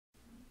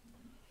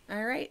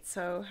All right,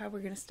 so how are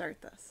we going to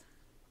start this?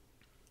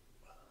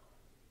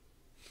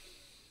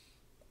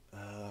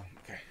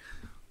 Okay.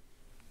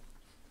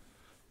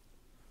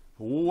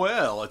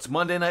 Well, it's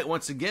Monday night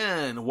once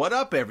again. What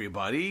up,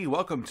 everybody?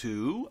 Welcome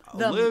to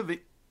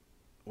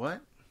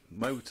What?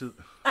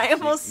 I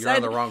almost You're said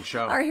on the wrong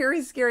show. Our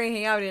Hairy Scary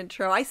Hangout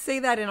intro. I say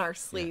that in our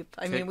sleep.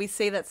 Yeah. I mean, we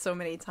say that so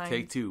many times.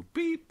 Take two.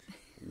 Beep.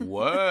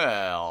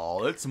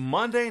 Well, it's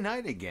Monday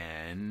night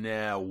again.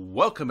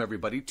 Welcome,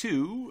 everybody,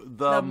 to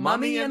the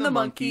Mummy and the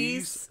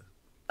Monkeys.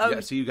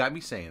 Yeah, so you got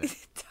me saying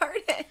it. Darn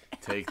it.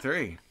 Take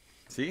three.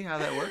 See how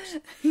that works?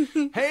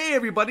 Hey,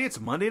 everybody, it's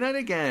Monday night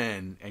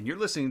again, and you're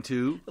listening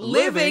to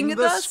Living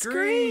the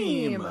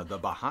Scream, the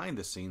behind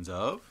the scenes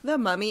of The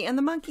Mummy and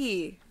the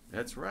Monkey.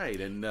 That's right,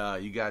 and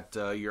you got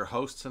your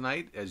host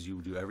tonight, as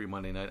you do every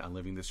Monday night on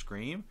Living the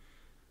Scream.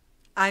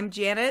 I'm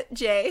Janet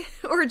J,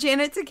 or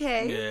Janet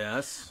Decay.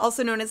 Yes.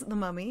 Also known as the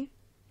Mummy.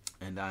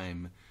 And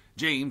I'm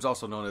James,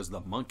 also known as the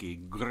Monkey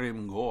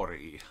Grimm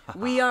Gorri.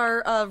 We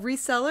are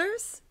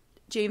resellers.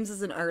 James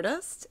is an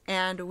artist,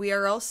 and we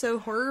are also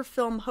horror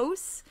film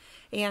hosts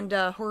and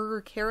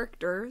horror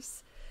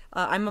characters.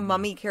 I'm a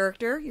mummy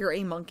character. You're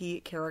a monkey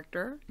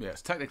character.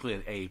 Yes, technically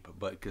an ape,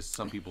 but because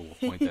some people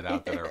will point that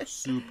out that are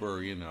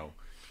super,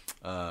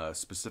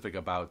 specific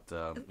about,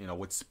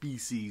 what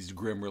species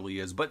Grimm really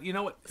is. But you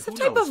know what? Some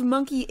type of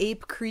monkey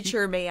ape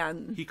creature,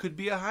 man. He could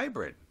be a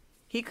hybrid.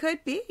 He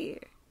could be.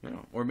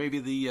 Or maybe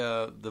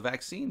the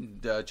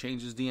vaccine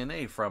changes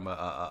DNA from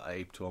a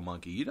ape to a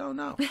monkey. You don't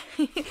know.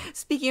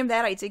 Speaking of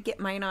that, I did get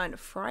mine on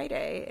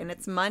Friday, and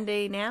it's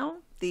Monday now.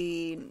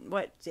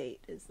 What date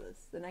is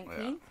this? The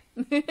 19th?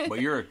 Yeah. But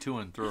you're a 2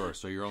 and thrower,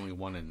 so you're only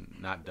one and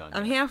not done.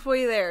 I'm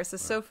halfway there,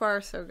 so far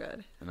so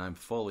good. And I'm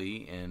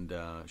fully and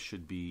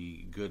should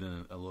be good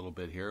in a little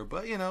bit here.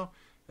 But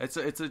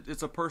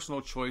it's a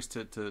personal choice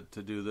to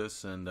do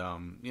this, and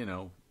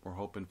we're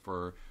hoping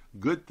for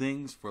good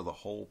things for the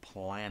whole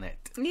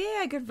planet.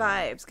 Yeah, good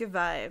vibes, good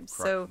vibes.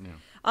 So,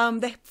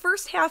 the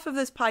first half of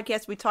this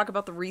podcast, we talk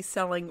about the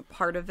reselling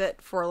part of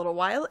it for a little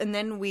while, and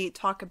then we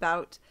talk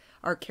about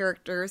our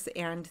characters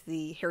and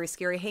the Hairy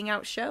Scary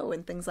Hangout show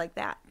and things like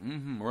that.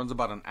 Mm-hmm. Runs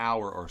about an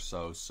hour or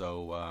so.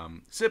 So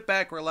sit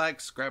back,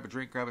 relax, grab a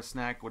drink, grab a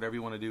snack, whatever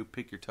you want to do.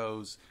 Pick your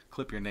toes,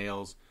 clip your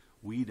nails.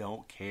 We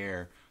don't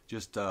care.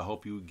 Just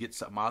hope you get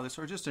something out of this,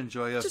 or just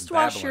enjoy us. Just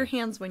babbling. wash your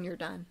hands when you're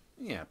done.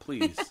 Yeah,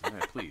 please.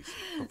 Please.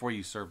 Before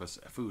you serve us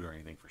food or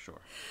anything, for sure.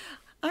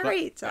 All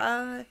right.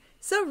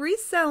 So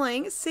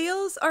reselling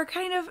sales are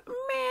kind of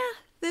meh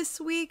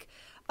this week.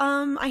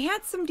 I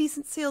had some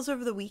decent sales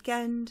over the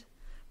weekend,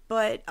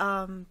 but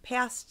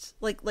past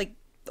like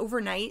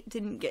overnight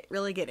didn't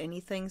really get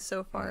anything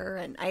so far.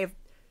 And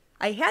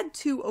I had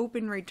 2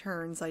 open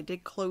returns. I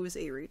did close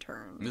a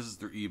return. This is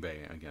through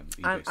eBay again.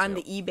 On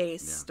the eBay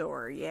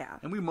store, yeah.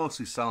 And we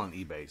mostly sell on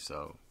eBay,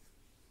 so.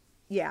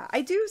 Yeah,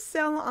 I do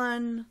sell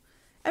on.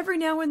 Every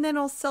now and then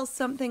I'll sell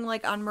something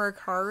like on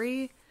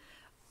Mercari,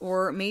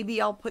 or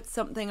maybe I'll put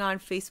something on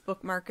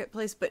Facebook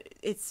Marketplace, but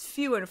it's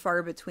few and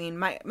far between.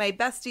 My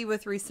bestie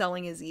with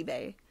reselling is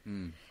eBay.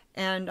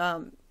 And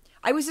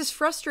I was just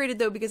frustrated,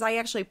 though, because I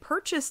actually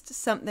purchased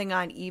something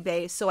on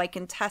eBay so I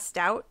can test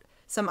out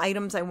some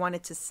items I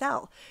wanted to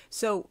sell.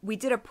 So we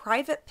did a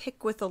private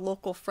pick with a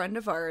local friend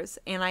of ours,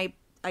 and I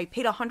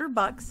paid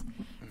 $100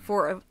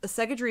 for a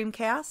Sega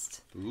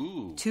Dreamcast,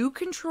 Ooh. 2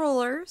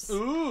 controllers,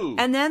 Ooh.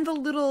 and then the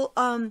little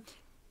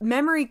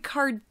memory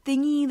card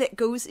thingy that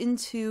goes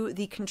into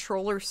the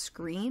controller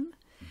screen,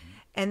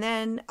 and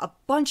then a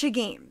bunch of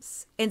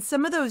games. And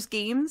some of those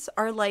games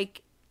are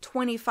like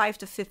 $25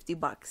 to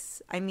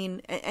 $50. I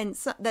mean, and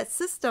so that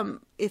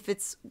system, if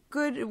it's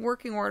good in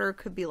working order,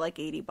 could be like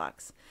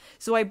 $80.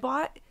 So I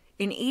bought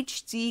an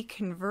HD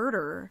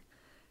converter,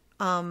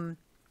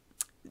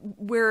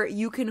 where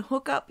you can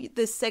hook up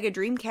the Sega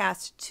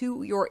Dreamcast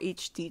to your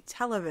HD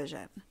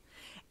television.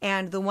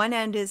 And the one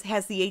end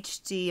has the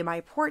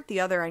HDMI port,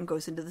 the other end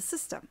goes into the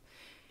system.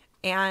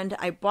 And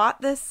I bought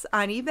this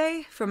on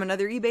eBay from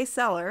another eBay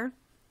seller,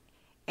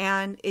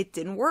 and it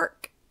didn't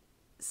work.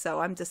 So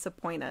I'm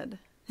disappointed.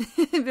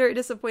 Very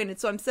disappointed.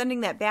 So I'm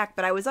sending that back,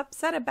 but I was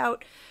upset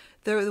about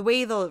the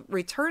way the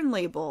return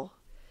label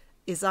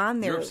is on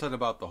there. You're upset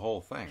about the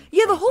whole thing.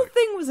 Yeah, the whole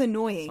thing was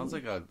annoying. Sounds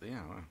like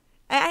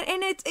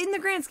And it's, in the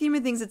grand scheme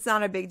of things, it's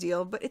not a big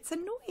deal, but it's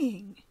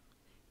annoying.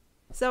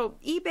 So,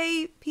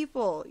 eBay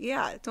people,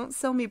 yeah, don't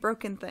sell me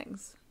broken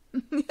things.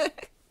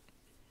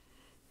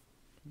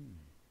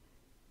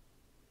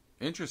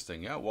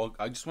 Interesting. Yeah, well,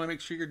 I just want to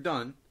make sure you're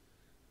done.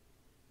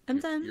 I'm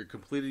done. You're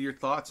completed your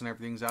thoughts and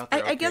everything's out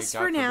there. I guess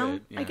for now.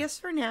 Yeah. I guess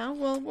for now.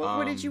 Well,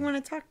 what did you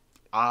want to talk?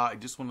 I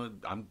just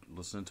want to. I'm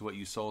listening to what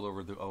you sold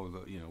over the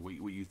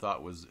what you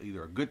thought was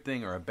either a good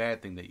thing or a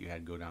bad thing that you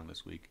had go down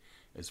this week,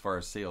 as far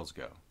as sales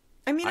go.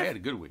 I mean, I had a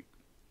good week.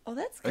 Oh,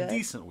 that's good. A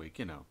decent week,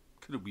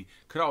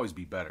 Could always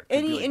be better.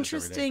 Any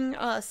interesting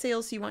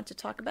sales you want to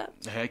talk about?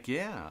 Heck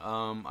yeah.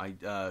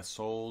 I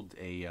sold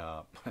a.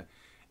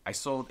 I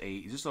sold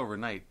a just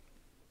overnight.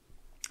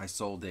 I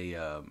sold a.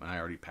 And I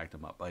already packed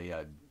them up.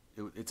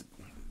 It's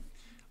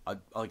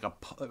like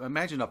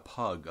imagine a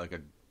pug, like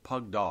a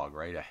pug dog,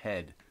 right? A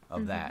head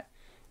of that.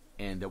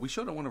 And we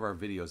showed on one of our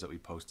videos that we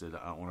posted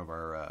on one of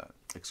our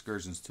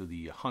excursions to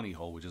the Honey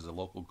Hole, which is a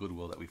local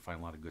Goodwill that we find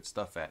a lot of good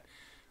stuff at.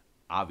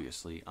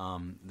 Obviously,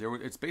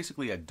 it's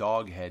basically a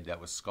dog head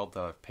that was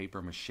sculpted out of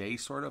paper mache,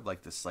 sort of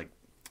like this, like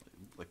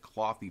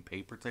clothy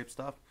paper type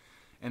stuff.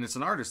 And it's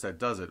an artist that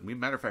does it.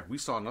 Matter of fact, we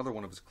saw another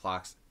one of his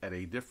clocks at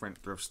a different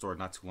thrift store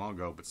not too long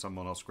ago, but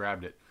someone else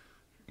grabbed it.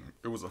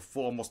 It was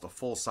almost a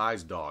full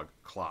size dog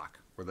clock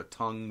where the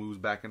tongue moves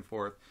back and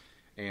forth,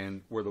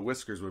 and where the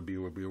whiskers would be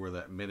where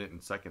that minute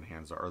and second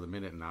hands are, or the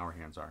minute and hour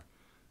hands are.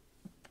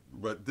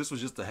 But this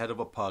was just the head of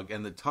a pug,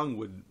 and the tongue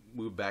would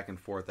move back and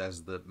forth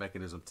as the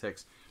mechanism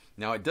ticks.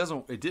 Now it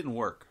didn't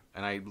work,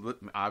 and I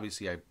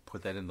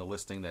put that in the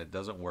listing that it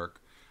doesn't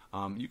work.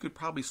 You could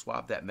probably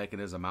swap that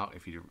mechanism out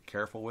if you're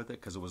careful with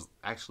it, because it was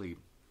actually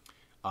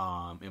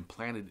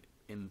implanted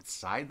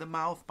inside the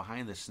mouth,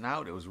 behind the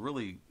snout. It was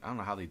really, I don't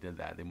know how they did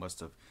that. They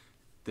must have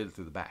did it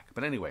through the back.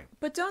 But anyway.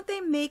 But don't they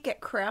make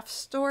at craft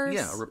stores?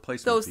 Yeah, a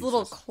replacement those pieces.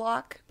 little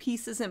clock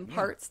pieces and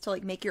parts to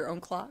like make your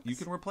own clocks? You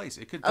can replace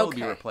it. It could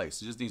totally be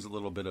replaced. It just needs a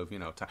little bit of,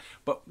 time.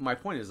 But my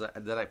point is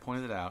that I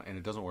pointed it out and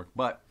it doesn't work.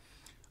 But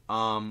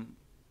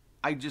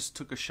I just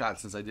took a shot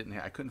since I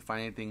couldn't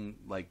find anything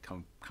like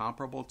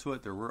comparable to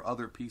it. There were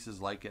other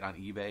pieces like it on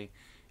eBay,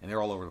 and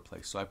they're all over the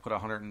place. So I put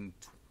 $125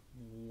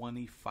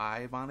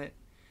 on it,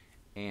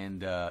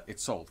 and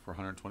it sold for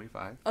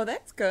 $125. Oh,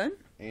 that's good.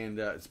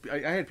 And I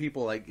had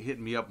people like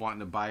hitting me up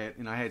wanting to buy it,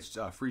 and I had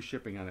free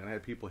shipping on it. And I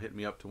had people hitting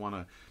me up to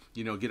want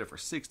to, get it for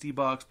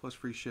 $60 plus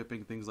free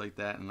shipping, things like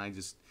that. And I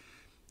just,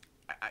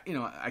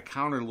 I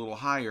countered a little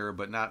higher,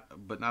 but not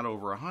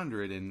over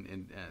 100,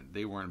 and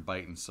they weren't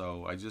biting.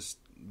 So I just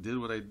did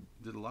what I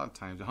did a lot of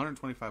times.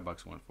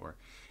 $125 went for,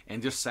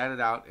 and just sat it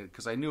out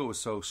because I knew it was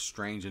so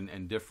strange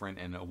and different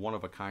and a one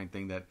of a kind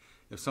thing that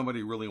if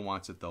somebody really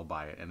wants it, they'll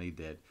buy it, and they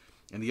did.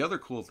 And the other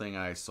cool thing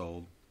I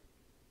sold,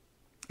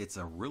 it's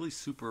a really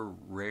super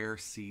rare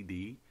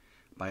CD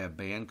by a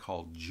band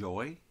called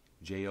Joy,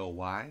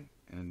 Joy,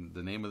 and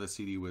the name of the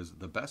CD was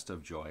The Best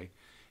of Joy.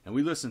 And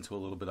we listened to a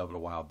little bit of it a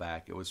while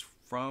back. It was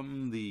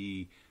from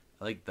the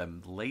late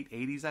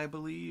 80s, I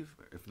believe,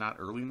 if not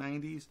early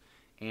 90s.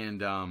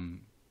 And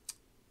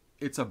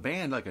it's a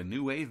band, like a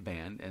new wave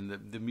band, and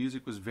the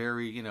music was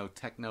very,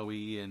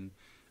 techno-y, and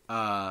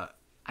I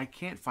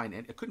couldn't find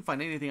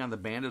anything on the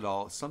band at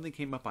all. Something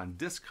came up on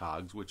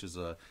Discogs, which is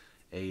a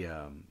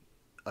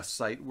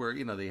site where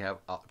they have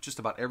just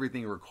about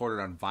everything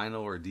recorded on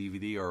vinyl or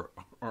DVD or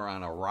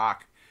on a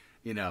rock,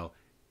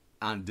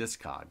 on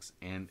Discogs.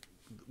 And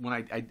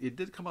when it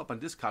did come up on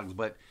Discogs,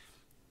 but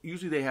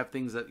usually they have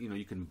things that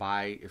you can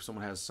buy if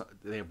someone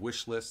they have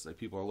wish lists that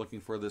people are looking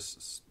for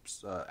this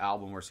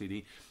album or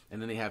CD, and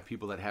then they have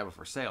people that have it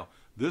for sale.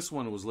 This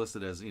one was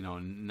listed as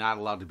not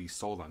allowed to be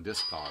sold on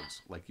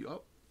Discogs. Like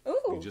you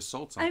just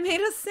sold something. I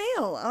made a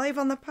sale live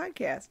on the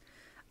podcast.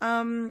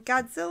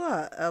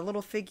 Godzilla, a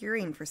little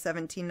figurine for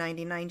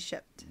 $17.99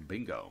 shipped.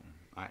 Bingo.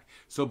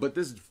 So, but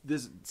this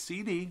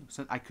CD,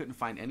 I couldn't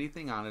find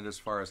anything on it as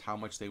far as how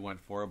much they went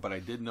for it, but I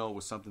did know it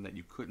was something that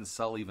you couldn't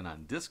sell even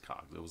on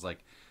Discogs. It was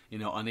like,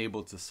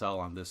 unable to sell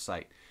on this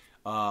site.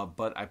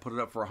 But I put it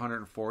up for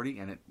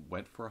 $140, and it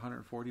went for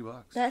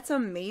 $140. That's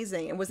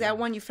amazing. And was that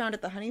one you found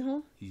at the Honey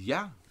Hole?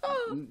 Yeah.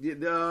 Oh.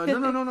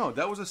 No.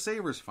 That was a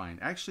Savers find.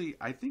 Actually,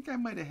 I think I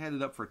might have had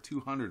it up for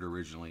 $200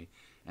 originally,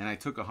 and I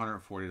took a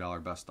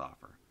 $140 best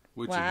offer.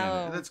 Which,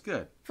 again, that's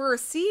good. For a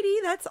CD,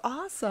 that's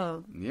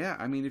awesome. Yeah,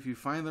 I mean, if you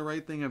find the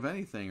right thing of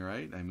anything,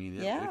 right? I mean,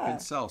 it can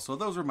sell. So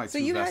those were my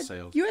two best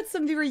sales. You had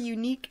some very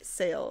unique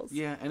sales.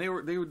 Yeah, and they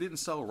didn't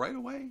sell right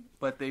away,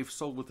 but they've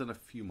sold within a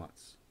few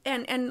months.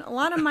 And a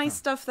lot of my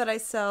stuff that I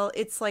sell,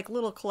 it's like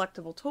little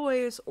collectible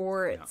toys,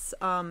 or it's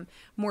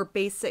more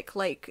basic,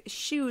 like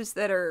shoes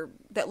that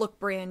look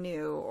brand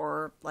new,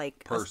 or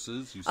like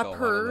purses. You a sell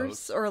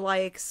purse, or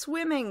like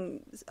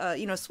swimming,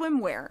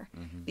 swimwear,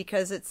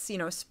 because it's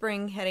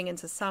spring heading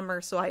into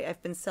summer. So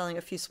I've been selling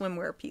a few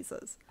swimwear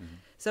pieces. Mm-hmm.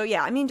 So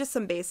yeah, I mean just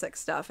some basic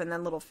stuff, and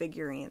then little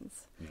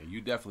figurines. Yeah,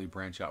 you definitely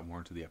branch out more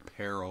into the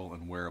apparel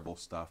and wearable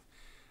stuff.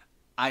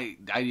 I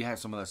have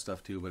some of that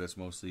stuff too, but it's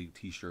mostly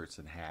T-shirts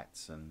and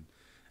hats, and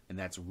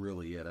that's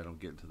really it. I don't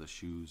get into the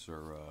shoes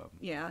or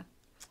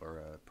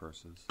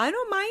purses. I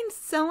don't mind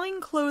selling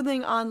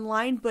clothing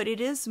online, but it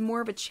is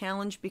more of a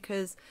challenge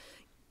because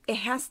it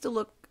has to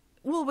look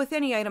with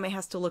any item. It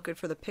has to look good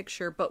for the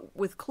picture, but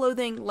with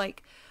clothing,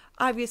 like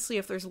obviously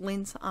if there's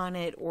lint on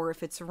it or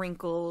if it's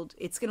wrinkled,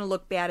 it's going to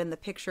look bad in the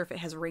picture if it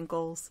has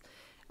wrinkles.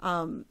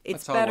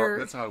 It's better.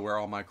 That's how I wear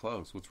all my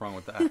clothes. What's wrong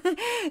with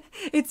that?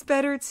 It's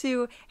better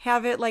to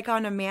have it like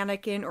on a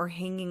mannequin or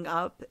hanging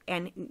up,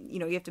 and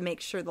you have to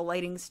make sure the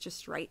lighting's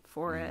just right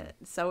for it.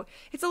 So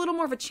it's a little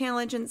more of a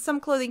challenge. And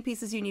some clothing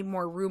pieces you need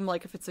more room,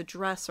 like if it's a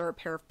dress or a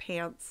pair of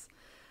pants.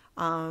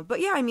 But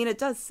yeah, I mean it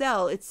does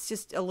sell. It's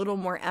just a little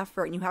more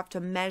effort, and you have to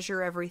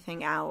measure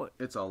everything out.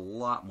 It's a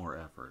lot more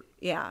effort.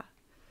 Yeah.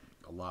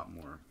 A lot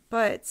more.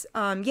 But,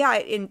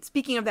 and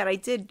speaking of that, I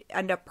did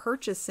end up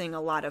purchasing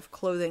a lot of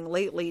clothing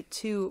lately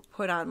to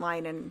put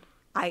online, and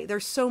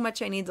there's so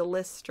much I need to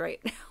list right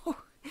now.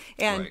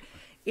 And Right.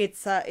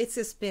 it's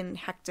just been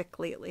hectic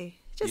lately.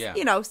 Just, Yeah.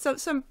 you know,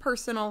 some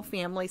personal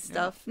family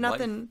stuff.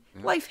 Nothing.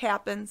 Life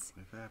happens.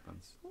 Life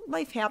happens.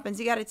 Life happens.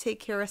 You got to take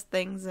care of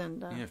things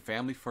and. Yeah,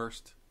 family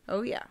first.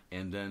 Oh yeah.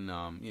 And then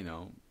you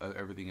know,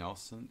 everything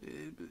else. And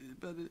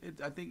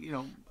I think, you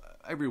know,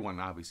 everyone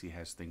obviously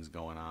has things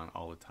going on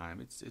all the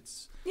time.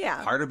 It's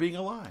part of being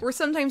alive. Or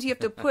sometimes you have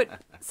to put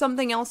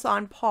something else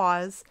on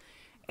pause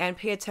and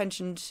pay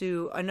attention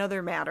to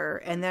another matter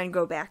and then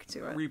go back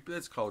to it.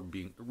 That's called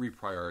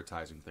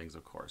reprioritizing things,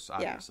 of course,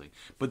 obviously.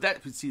 But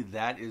that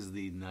is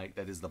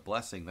the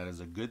blessing. That is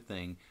a good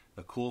thing.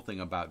 The cool thing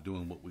about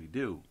doing what we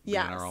do, being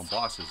our own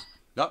bosses.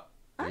 There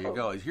you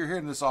go. You're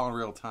hearing this all in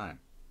real time.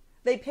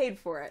 They paid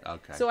for it.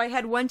 Okay. So I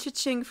had one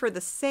cha-ching for the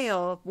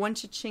sale, one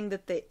cha-ching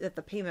that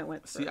the payment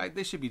went through. See,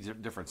 they should be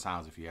different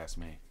sounds if you ask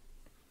me.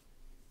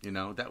 You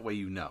know, that way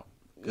you know.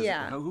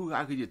 Yeah.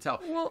 How could you tell?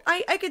 Well,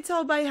 I could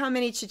tell by how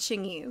many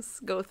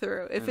cha-chingies go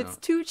through. If it's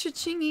 2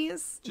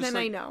 cha-chingies, then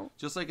I know.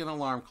 Just like an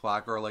alarm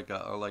clock or like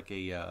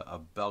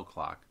a bell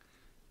clock.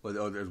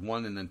 There's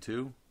 1 and then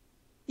 2.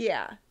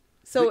 Yeah.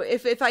 So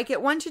if I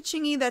get one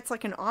cha-chingy, that's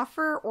like an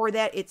offer, or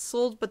that it's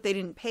sold but they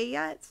didn't pay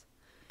yet.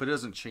 But it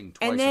doesn't ching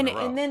twice in a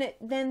row. And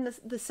then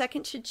the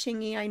second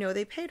cha-chingy, I know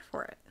they paid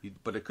for it.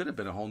 But it could have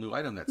been a whole new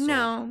item that's sold.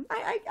 No,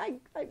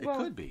 It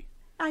could be.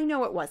 I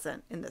know it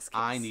wasn't in this case.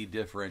 I need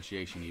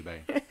differentiation,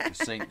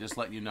 eBay. Just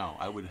let you know.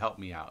 I would help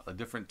me out. A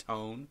different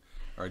tone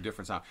or a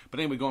different sound. But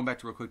anyway, going back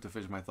to real quick to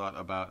finish my thought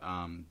about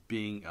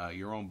being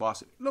your own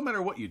boss. No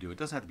matter what you do, it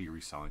doesn't have to be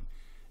reselling.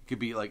 It could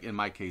be, like in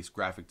my case,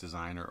 graphic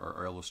design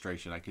or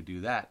illustration. I could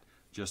do that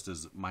just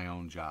as my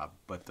own job.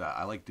 But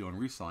I like doing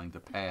reselling to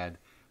pad.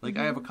 Like,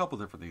 I have a couple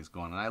different things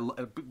going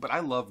on. But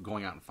I love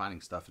going out and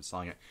finding stuff and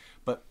selling it.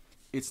 But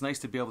it's nice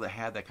to be able to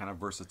have that kind of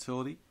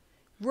versatility.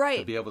 Right.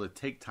 To be able to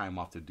take time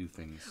off to do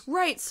things.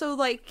 Right. So,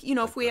 like, you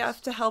know, if we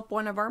have to help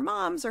one of our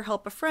moms or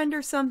help a friend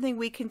or something,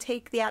 we can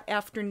take that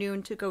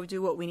afternoon to go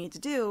do what we need to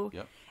do.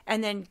 Yep.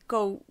 And then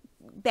go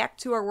back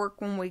to our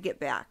work when we get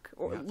back,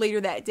 or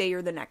later that day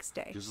or the next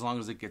day. Just as long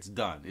as it gets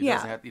done. It Yeah.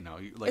 doesn't have, you know,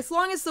 like, as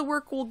long as the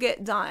work will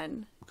get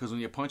done. because when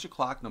you punch a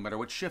clock, no matter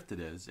what shift it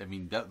is, I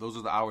mean, those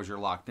are the hours you're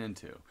locked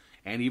into.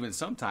 And even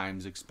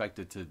sometimes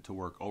expected to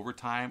work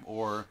overtime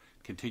or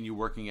continue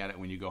working at it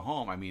when you go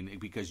home. I mean,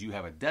 because you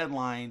have a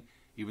deadline,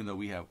 even though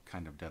we have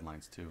kind of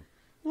deadlines too.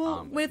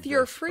 Well, with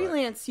your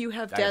freelance, you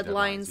have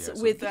deadlines. Yeah.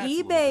 So with that's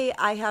eBay,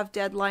 I have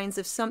deadlines.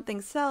 If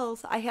something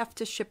sells, I have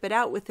to ship it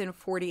out within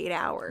 48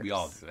 hours. We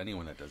all do.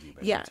 Anyone that does eBay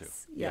yes, too.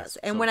 Yes.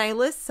 And when I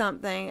list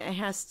something, it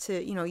has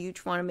to, you know, you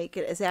want to make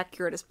it as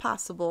accurate as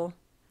possible.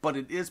 But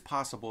it is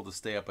possible to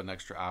stay up an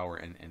extra hour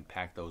and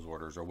pack those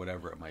orders or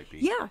whatever it might be.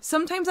 Yeah,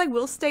 sometimes I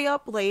will stay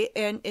up late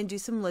and do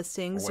some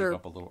listings, or wake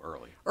up a little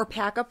early, or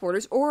pack up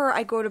orders, or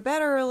I go to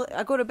bed early.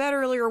 I go to bed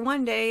earlier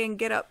one day and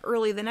get up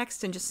early the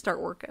next and just start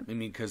working. I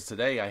mean, because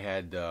today I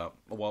had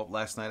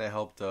last night I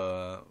helped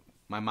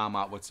my mom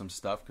out with some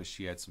stuff because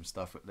she had some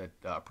stuff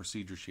that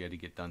procedure she had to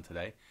get done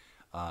today.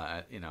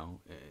 You know,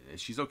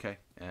 she's okay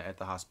at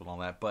the hospital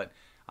and all that, but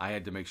I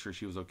had to make sure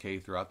she was okay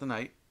throughout the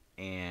night.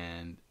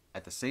 And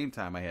at the same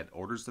time, I had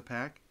orders to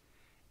pack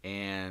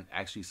and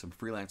actually some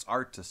freelance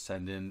art to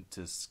send in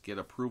to get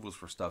approvals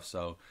for stuff.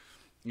 So,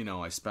 you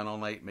know, I spent all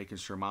night making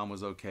sure mom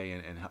was okay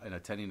and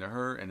attending to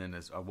her. And then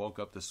I woke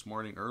up this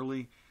morning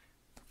early,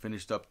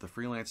 finished up the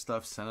freelance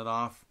stuff, sent it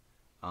off.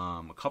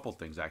 A couple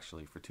things,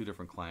 actually, for 2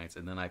 different clients.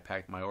 And then I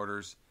packed my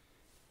orders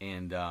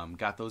and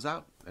got those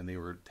out. And they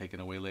were taken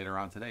away later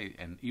on today.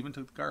 And even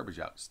took the garbage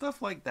out.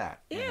 Stuff like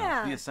that. Yeah. You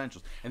know, the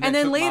essentials. And then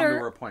took later, mom to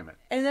her appointment.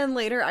 And then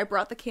later, I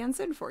brought the cans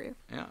in for you.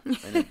 Yeah.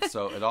 And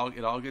so it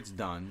all gets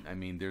done. I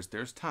mean,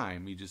 there's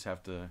time. You just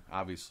have to,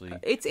 obviously,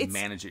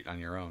 manage it on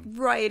your own.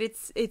 Right.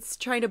 It's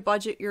trying to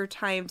budget your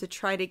time to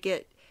try to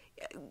get...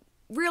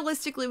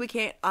 Realistically, we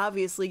can't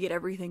obviously get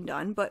everything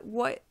done, but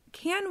what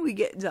can we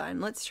get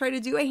done? Let's try to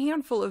do a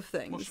handful of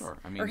things. Well, sure.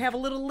 I mean, or have a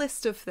little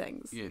list of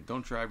things. Yeah,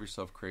 don't drive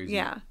yourself crazy.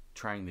 Yeah.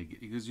 Trying to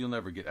get, because you'll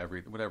never get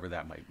whatever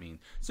that might mean.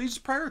 So you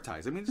just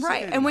prioritize. I mean, just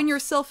right. Like and when else. you're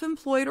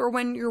self-employed or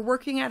when you're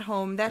working at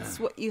home, that's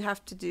what you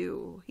have to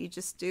do. You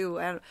just do.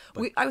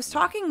 I was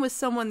talking with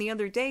someone the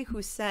other day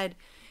who said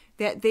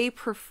that they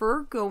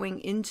prefer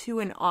going into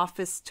an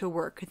office to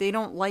work. They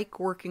don't like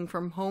working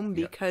from home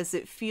because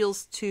it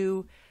feels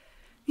too...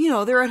 You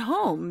know, they're at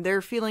home.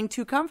 They're feeling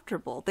too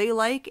comfortable. They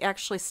like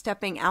actually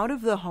stepping out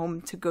of the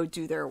home to go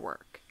do their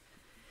work.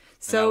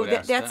 So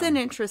that's an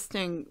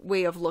interesting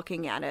way of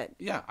looking at it.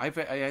 Yeah, I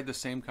had the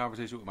same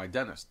conversation with my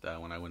dentist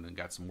when I went and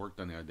got some work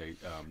done the other day.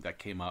 That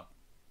came up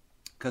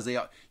because they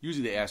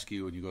ask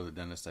you when you go to the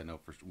dentist. I know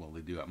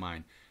they do at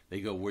mine. They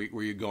go, where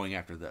are you going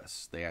after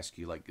this? They ask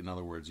you, like, in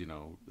other words, you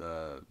know,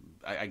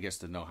 I guess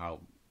to know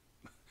how.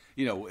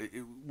 You know,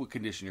 what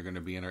condition you're going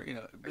to be in, or you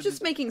know,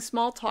 just making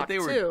small talk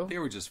too. They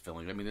were just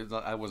filling. I mean,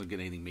 I wasn't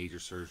getting any major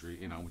surgery.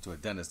 You know, I went to a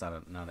dentist, not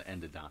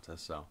an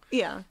endodontist. So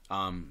yeah.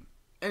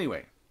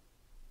 Anyway,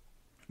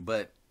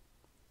 but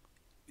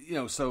you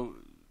know, so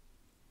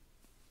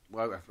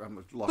Well, I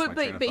lost my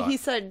train of but thought. he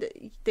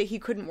said that he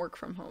couldn't work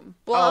from home.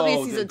 Well,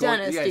 obviously he's a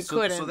dentist. He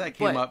couldn't. So that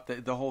came up.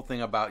 The whole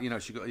thing about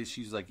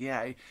she's like,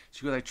 yeah.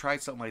 She goes, I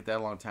tried something like that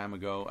a long time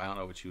ago. I don't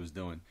know what she was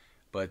doing,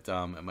 but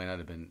it might not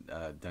have been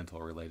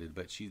dental related.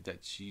 But she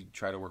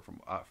tried to work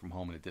from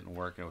home and it didn't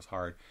work and it was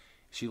hard.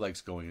 She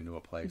likes going into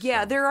a place.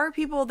 Yeah, so. there are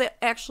people that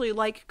actually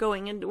like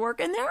going into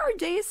work, and there are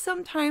days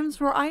sometimes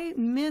where I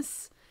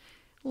miss.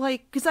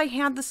 Like, because I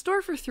had the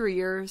store for 3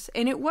 years,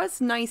 and it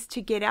was nice to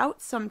get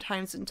out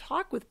sometimes and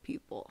talk with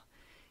people,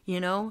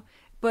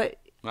 But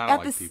I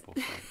don't like people.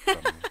 So,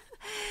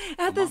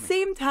 at the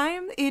same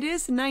time, it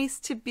is nice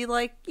to be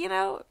like,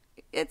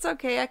 it's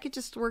okay. I could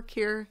just work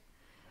here.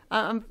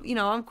 I'm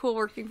cool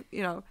working.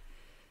 So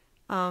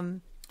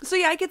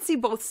yeah, I could see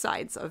both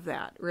sides of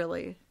that,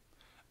 really.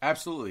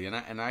 Absolutely,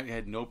 and I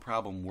had no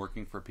problem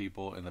working for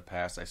people in the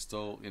past. I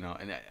still,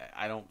 and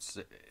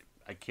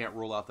I can't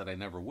rule out that I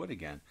never would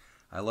again.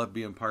 I love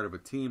being part of a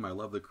team. I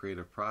love the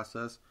creative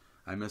process.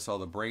 I miss all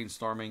the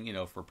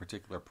brainstorming, for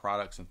particular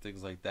products and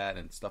things like that,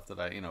 and stuff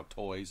that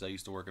toys. I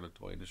used to work in the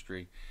toy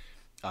industry,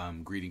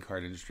 greeting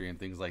card industry, and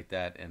things like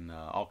that, and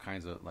all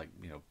kinds of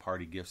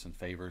party gifts and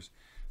favors.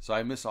 So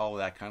I miss all of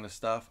that kind of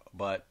stuff,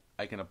 but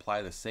I can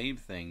apply the same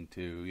thing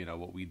to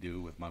what we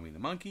do with Mummy and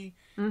the Monkey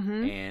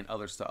and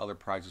other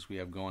projects we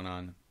have going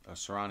on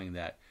surrounding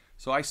that.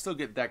 So I still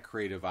get that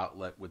creative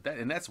outlet with that,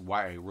 and that's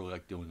why I really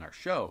like doing our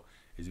show.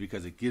 Is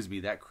because it gives me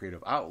that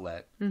creative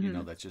outlet,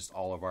 that's just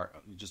all of our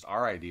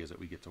ideas that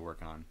we get to work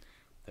on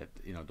that,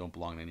 don't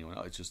belong to anyone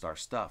else. It's just our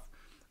stuff.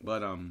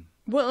 But,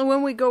 well,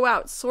 when we go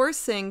out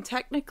sourcing,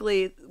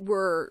 technically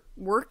we're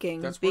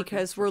working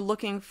because we're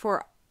looking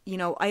for,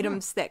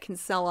 items that can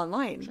sell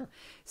online. Sure.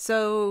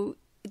 So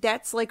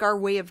that's like our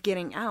way of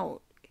getting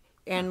out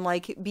and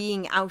like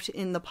being out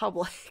in the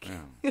public.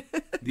 Yeah.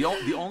 The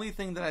only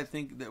thing that I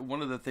think that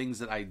one of the things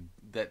that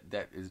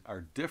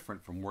are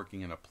different from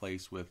working in a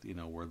place with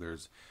where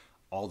there's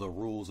all the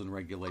rules and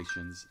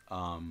regulations,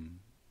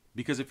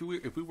 because if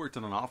we worked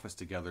in an office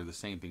together, the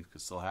same things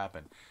could still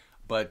happen.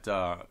 But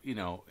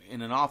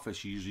in an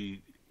office,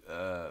 usually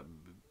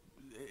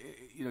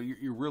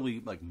you're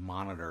really like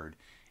monitored,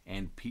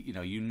 and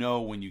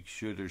when you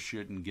should or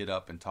shouldn't get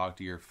up and talk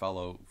to your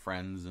fellow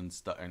friends and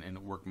stuff and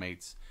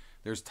workmates.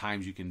 There's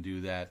times you can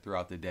do that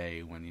throughout the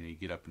day when you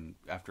get up and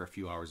after a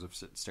few hours of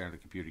staring at the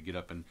computer, get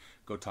up and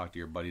go talk to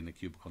your buddy in the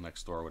cubicle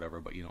next door or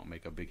whatever. But you don't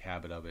make a big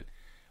habit of it.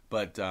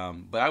 But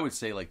I would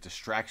say like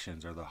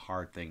distractions are the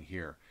hard thing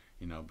here.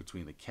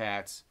 Between the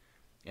cats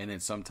and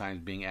then sometimes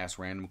being asked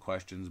random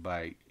questions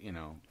by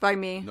by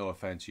me. No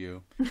offense,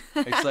 you.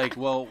 It's like,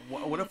 well,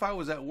 what if I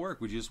was at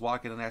work? Would you just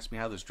walk in and ask me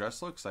how this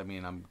dress looks? I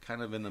mean, I'm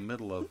kind of in the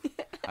middle of.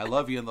 I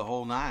love you in the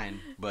whole nine,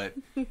 but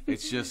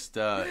it's just...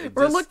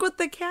 look what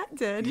the cat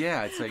did.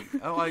 Yeah, it's like,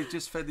 oh, I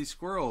just fed these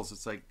squirrels.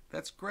 It's like,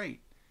 that's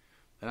great.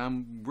 And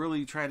I'm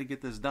really trying to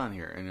get this done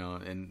here,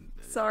 and...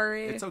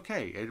 Sorry. It's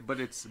okay, but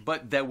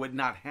that would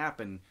not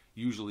happen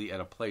usually at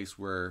a place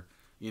where,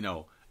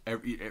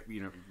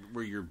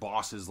 where your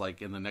boss is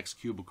like in the next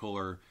cubicle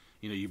or,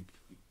 you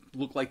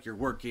look like you're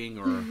working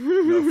or,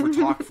 if we're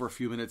talking for a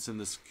few minutes in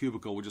this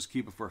cubicle, we'll just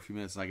keep it for a few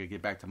minutes and I can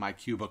get back to my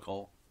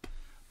cubicle.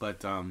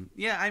 But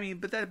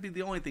but that'd be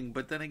the only thing.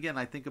 But then again,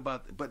 I think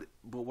about but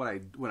what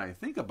I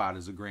think about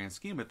is the grand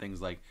scheme of things.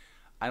 Like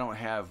I don't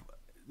have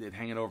it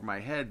hanging over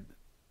my head,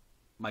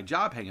 my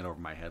job hanging over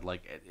my head.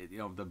 Like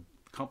the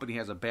company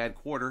has a bad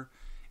quarter,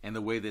 and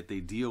the way that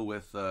they deal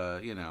with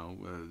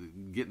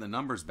getting the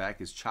numbers back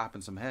is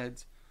chopping some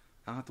heads.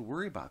 I don't have to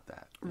worry about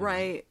that.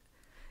 Right.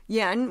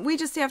 Yeah, and we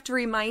just have to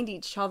remind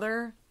each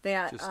other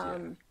that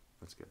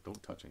that's good.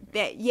 Don't touch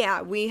anything.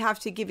 That we have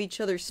to give each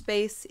other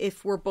space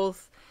if we're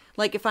both.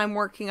 Like, if I'm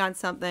working on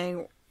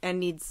something and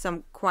need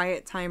some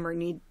quiet time or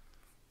need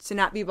to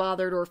not be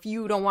bothered, or if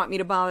you don't want me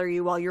to bother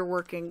you while you're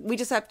working, we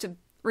just have to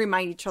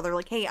remind each other,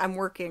 like, hey, I'm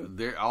working.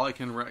 All I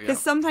can...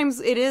 Because sometimes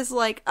it is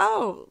like,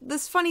 oh,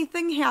 this funny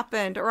thing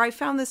happened, or I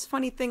found this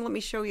funny thing, let me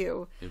show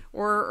you.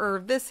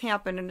 Or this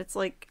happened, and it's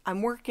like,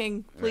 I'm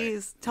working,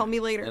 please, tell me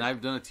later. And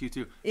I've done it to you,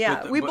 too.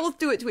 Yeah, we both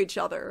do it to each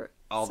other.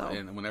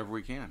 And whenever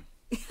we can.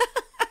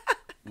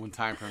 When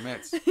time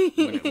permits,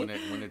 when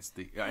it's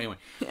the anyway.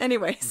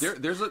 Anyways,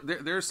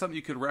 there's something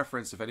you could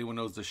reference if anyone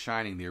knows The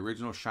Shining, the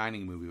original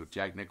Shining movie with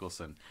Jack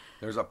Nicholson.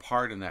 There's a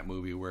part in that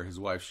movie where his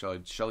wife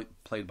Shelley,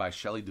 played by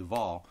Shelley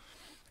Duvall,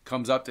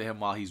 comes up to him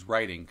while he's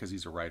writing because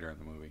he's a writer in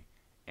the movie,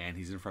 and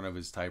he's in front of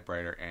his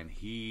typewriter, and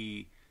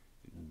he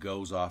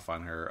goes off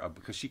on her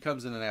because she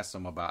comes in and asks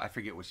him about, I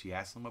forget what she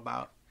asked him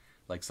about,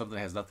 like something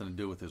that has nothing to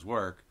do with his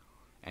work,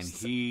 and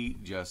he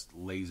just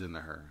lays into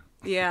her.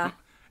 Yeah.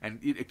 And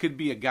it could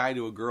be a guy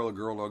to a girl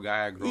to a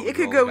guy, a girl to a girl. It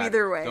could go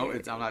either way.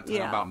 I'm not talking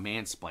about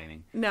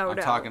mansplaining. No, I'm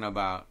talking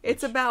about...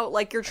 It's about,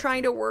 like, you're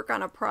trying to work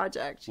on a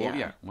project. Well,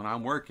 yeah. When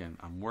I'm working.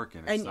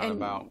 It's not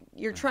about...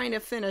 You're trying to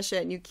finish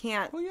it, and you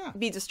can't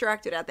be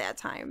distracted at that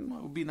time. Well,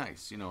 it would be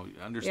nice,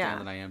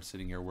 understand that I am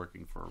sitting here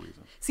working for a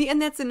reason. See,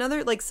 and that's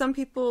another... Like, some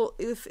people,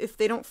 if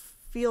they don't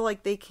feel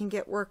like they can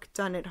get work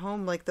done at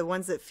home, like the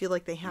ones that feel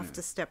like they have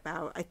to step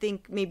out. I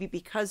think maybe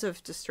because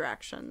of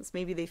distractions,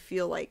 maybe they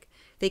feel like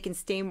they can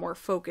stay more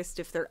focused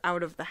if they're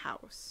out of the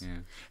house. Yeah.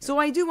 So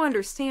I do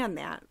understand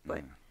that,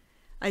 but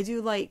I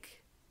do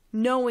like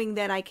knowing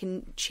that I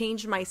can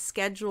change my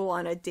schedule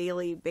on a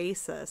daily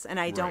basis, and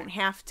I don't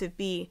have to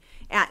be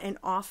at an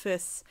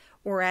office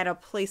or at a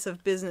place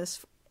of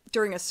business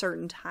during a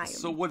certain time.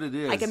 So what it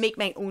is, I can make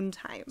my own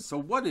time. So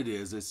what it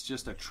is, it's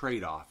just a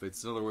trade-off.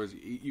 It's, in other words,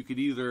 you could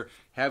either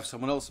have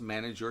someone else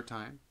manage your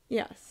time,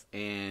 yes,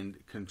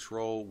 and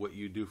control what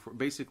you do, for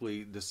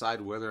basically decide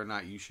whether or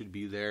not you should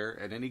be there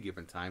at any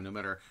given time, no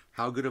matter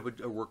how good of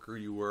a worker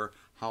you were,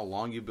 how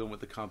long you've been with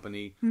the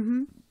company.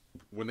 Mm-hmm.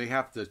 When they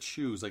have to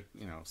choose, like,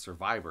 you know,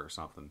 Survivor or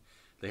something,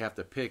 they have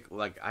to pick,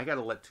 like, I got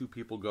to let 2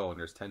 people go and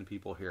there's 10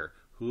 people here.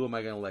 Who am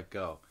I going to let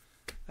go?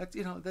 That's,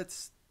 you know,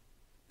 that's...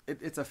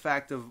 It's a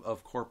fact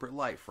of corporate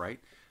life, right?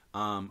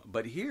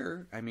 But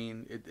here, I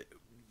mean,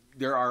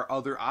 there are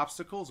other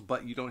obstacles,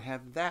 but you don't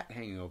have that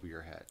hanging over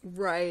your head.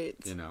 Right.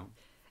 You know?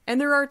 And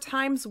there are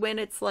times when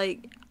it's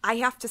like, I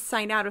have to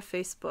sign out of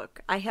Facebook.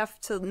 I have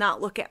to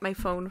not look at my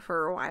phone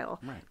for a while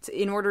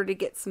in order to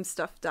get some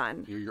stuff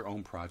done. You're your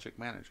own project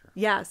manager.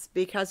 Yes,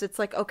 because it's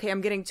like, okay,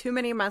 I'm getting too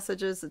many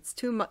messages. It's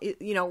too much,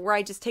 you know, where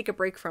I just take a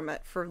break from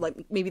it for like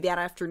maybe that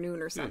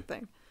afternoon or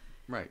something.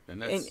 Right,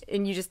 and that's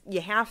and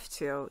you have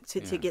to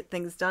get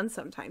things done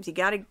sometimes. You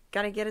gotta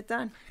get it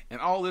done. And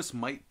all this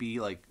might be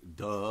like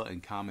duh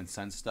and common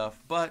sense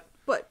stuff, but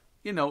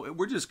you know,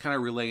 we're just kind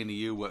of relaying to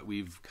you what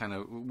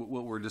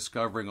we're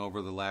discovering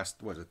over the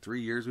last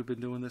 3 years we've been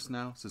doing this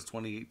now, since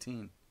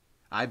 2018.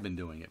 I've been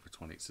doing it for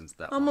since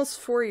that almost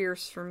 4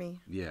 years for me.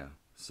 Yeah,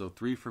 so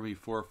 3 for me,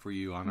 4 for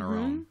you on our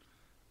own.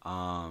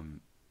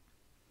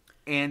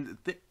 And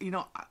you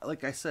know,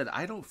 like I said,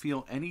 I don't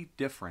feel any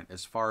different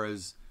as far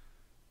as.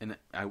 And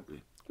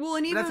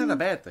even that's not a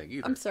bad thing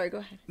either. I'm sorry, go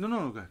ahead. No,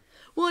 go ahead.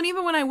 Well, and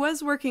even when I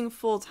was working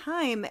full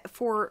time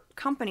for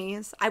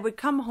companies, I would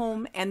come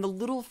home and the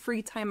little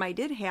free time I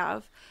did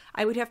have,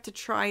 I would have to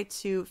try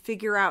to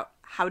figure out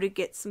how to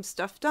get some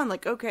stuff done.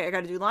 Like, okay, I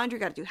got to do laundry,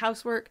 got to do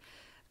housework,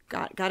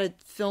 got to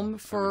film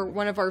for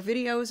one of our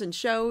videos and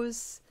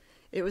shows.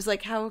 It was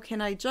like, how can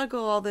I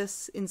juggle all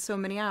this in so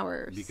many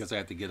hours? Because I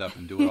have to get up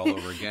and do it all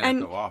over again at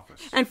the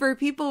office. And for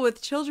people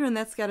with children,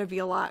 that's got to be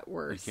a lot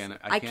worse.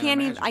 I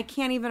can't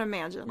even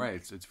imagine. Right,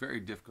 it's very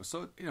difficult.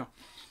 So, you know,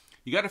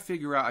 you got to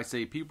figure out. I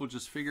say, people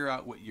just figure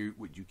out what you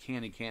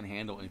can and can't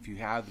handle. And if you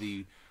have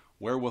the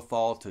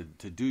wherewithal to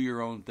do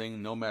your own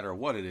thing, no matter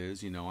what it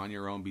is, you know, on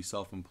your own, be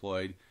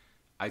self-employed,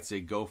 I'd say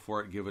go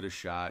for it, give it a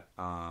shot.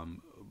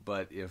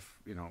 But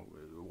if, you know,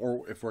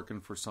 or if working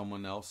for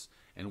someone else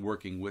and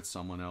working with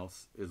someone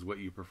else is what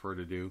you prefer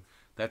to do,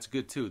 that's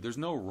good too. There's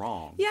no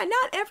wrong. Yeah,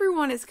 not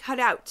everyone is cut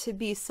out to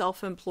be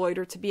self-employed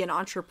or to be an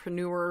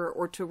entrepreneur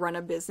or to run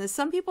a business.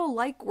 Some people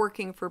like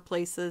working for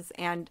places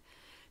and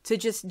to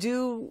just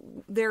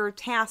do their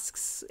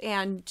tasks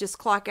and just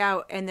clock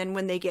out, and then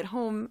when they get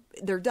home,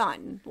 they're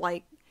done.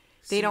 Like,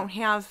 they don't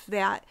have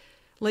that.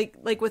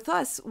 Like with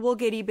us, we'll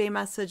get eBay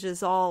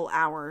messages all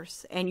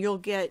hours, and you'll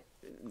get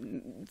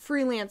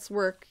freelance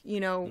work, you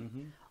know,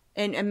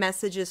 and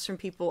messages from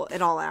people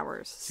at all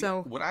hours. See,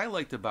 so what I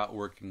liked about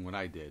working when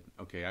I did,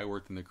 okay, I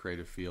worked in the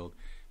creative field,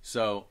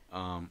 so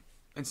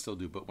and still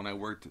do, but when I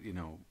worked, you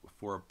know,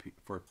 for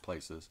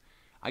places,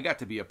 I got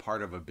to be a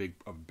part of a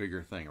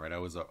bigger thing, right? I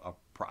was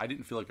I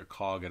didn't feel like a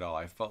cog at all.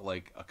 I felt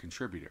like a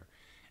contributor,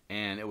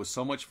 and it was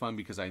so much fun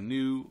because I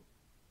knew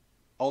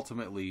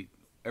ultimately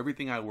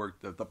everything I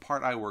worked, the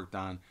part I worked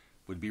on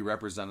would be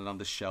represented on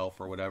the shelf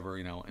or whatever,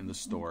 you know, in the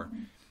store.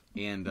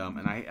 And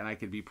I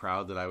could be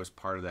proud that I was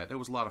part of that. It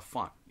was a lot of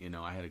fun. You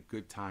know, I had a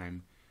good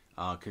time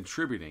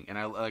contributing.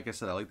 And like I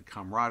said, I like the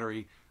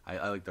camaraderie.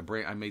 I like the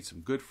brain. I made some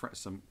good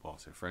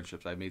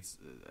friendships. I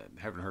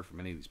haven't heard from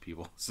any of these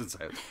people since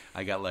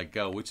I got let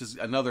go, which is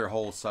another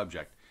whole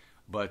subject.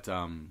 But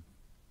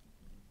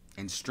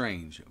and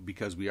strange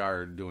because we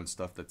are doing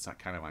stuff that's not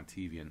kind of on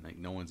TV, and like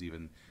no one's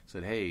even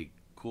said, "Hey,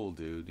 cool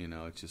dude," you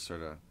know. It's just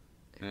sort of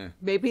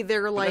maybe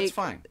they're but like that's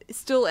fine.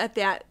 Still at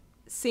that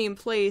same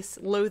place,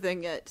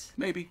 loathing it,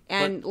 maybe,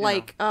 and but,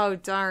 like, oh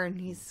darn,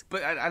 he's.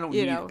 But I don't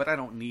need. But I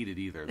don't need it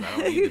either. I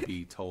don't need to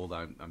be told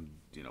I'm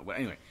you know. But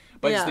anyway,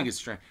 but I just think it's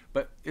strange.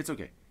 But it's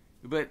okay.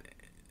 But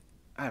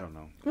I don't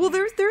know. Well,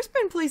 there's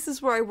been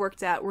places where I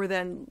worked at where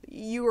then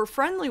you were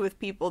friendly with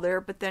people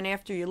there, but then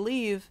after you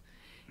leave,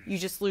 you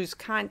just lose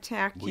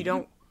contact. Well, you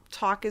don't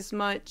talk as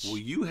much. Well,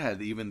 you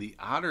had even the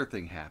odder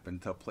thing happen.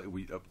 Tell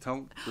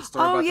the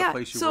story about the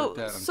place you worked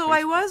at. So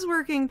I was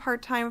working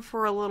part-time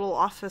for a little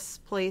office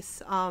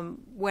place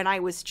when I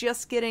was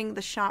just getting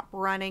the shop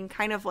running,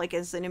 kind of like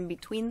as an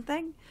in-between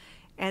thing.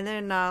 And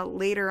then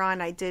later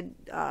on, I did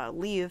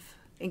leave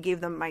and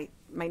gave them my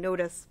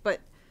notice.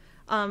 But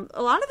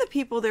a lot of the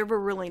people there were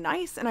really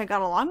nice, and I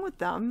got along with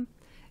them.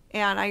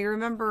 And I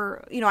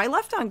remember, you know, I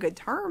left on good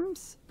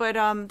terms, but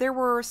there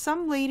were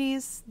some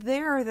ladies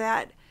there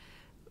that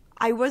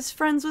I was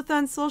friends with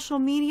on social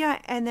media,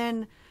 and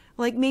then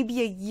like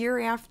maybe a year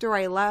after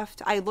I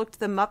left, I looked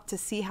them up to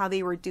see how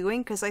they were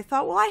doing because I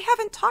thought, well, I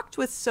haven't talked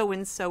with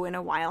so-and-so in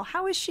a while.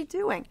 How is she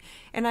doing?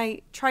 And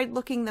I tried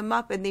looking them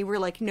up and they were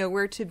like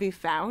nowhere to be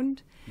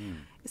found.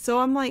 So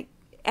I'm like,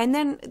 and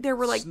then there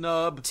were like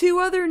Snub. 2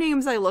 other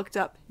names I looked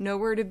up,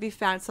 nowhere to be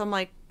found. So I'm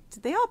like,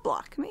 did they all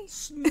block me?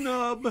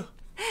 Snub.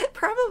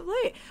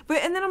 Probably.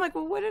 And then I'm like,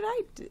 well, what did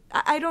I do?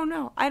 I don't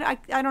know. I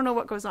don't know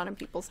what goes on in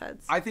people's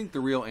heads. I think the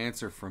real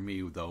answer for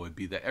me, though, would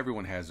be that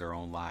everyone has their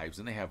own lives,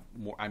 and they have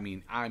more. I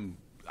mean, I'm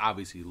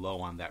obviously low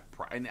on that,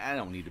 and I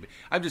don't need to be.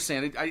 I'm just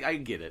saying, I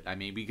get it. I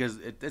mean, because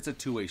it's a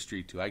two-way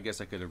street, too. I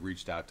guess I could have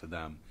reached out to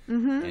them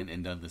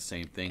and done the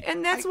same thing.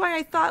 And that's why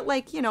I thought,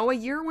 like, you know, a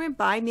year went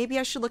by. Maybe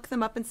I should look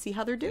them up and see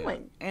how they're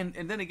doing. Yeah.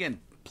 And then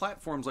again,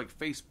 platforms like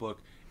Facebook,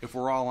 if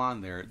we're all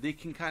on there, they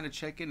can kind of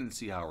check in and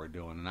see how we're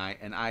doing,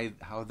 and I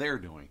how they're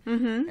doing,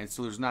 and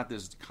so there's not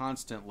this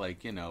constant,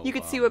 like, you know, you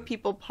could see what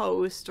people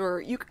post,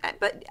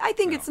 but I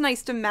think it's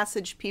nice to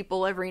message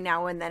people every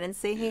now and then and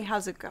say, hey,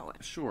 how's it going?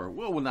 Sure,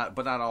 well, not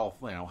all,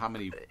 you know, how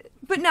many,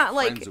 but not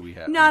like friends that we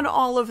have. Not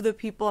all of the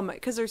people,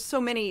 because there's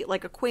so many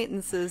like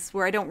acquaintances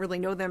where I don't really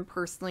know them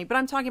personally, but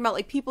I'm talking about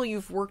like people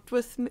you've worked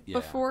with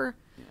before,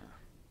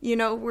 you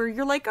know, where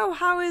you're like, oh,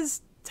 how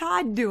is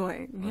Todd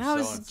doing?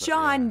 How's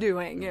John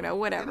doing? You know,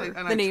 whatever. And the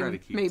I name, try to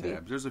keep maybe.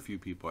 tabs. There's a few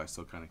people I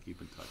still kind of keep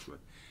in touch with,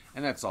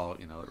 and that's all,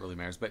 you know, that really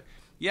matters. But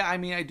yeah, I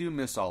mean, I do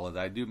miss all of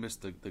that. I do miss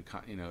the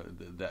you know,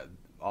 that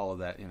all of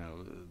that, you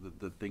know,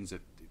 the things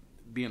that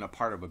being a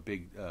part of a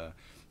big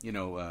you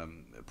know,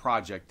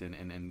 project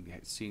and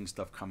seeing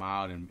stuff come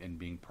out and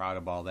being proud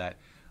of all that.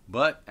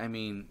 But I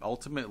mean,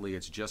 ultimately,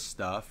 it's just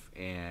stuff,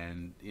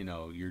 and you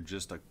know, you're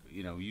just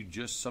you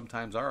just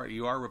sometimes are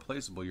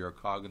replaceable. You're a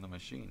cog in the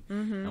machine,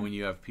 and when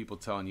you have people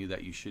telling you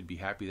that you should be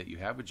happy that you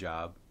have a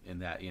job,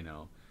 and that you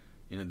know,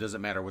 it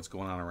doesn't matter what's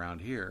going on around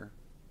here,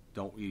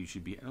 you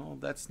should be. No,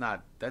 that's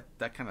not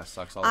that kind of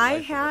sucks. I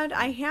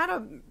had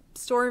a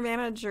store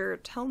manager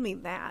tell me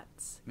that.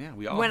 Yeah,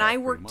 we all when I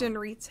worked in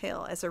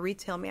retail as a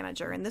retail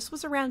manager, and this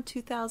was around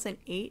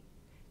 2008.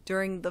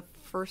 During the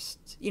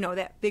first, you know,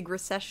 that big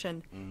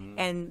recession,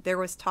 and there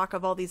was talk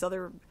of all these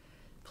other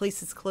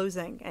places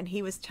closing, and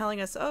he was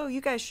telling us, oh, you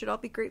guys should all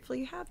be grateful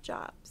you have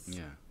jobs.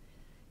 Yeah.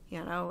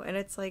 You know, and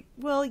it's like,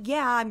 well,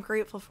 yeah, I'm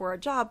grateful for a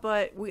job,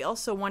 but we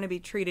also want to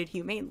be treated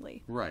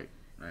humanely. Right.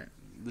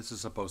 This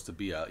is supposed to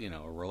be a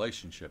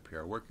relationship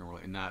here, a working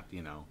relationship, not,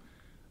 you know,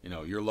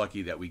 you're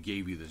lucky that we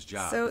gave you this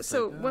job.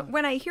 So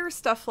when I hear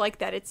stuff like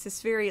that, it's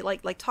just very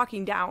like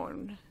talking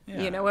down,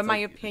 you know, in my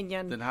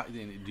opinion. Then how, do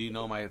you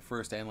know my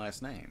first and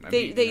last name?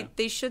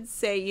 They should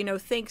say, you know,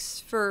 thanks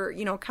for,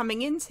 you know,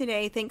 coming in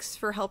today. Thanks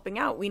for helping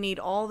out. We need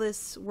all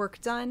this work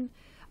done.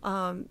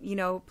 You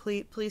know,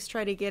 please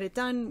try to get it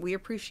done. We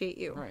appreciate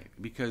you. Right.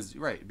 Because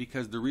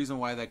the reason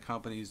why that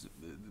company's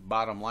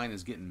bottom line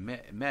is getting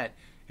met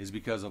is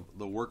because of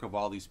the work of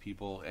all these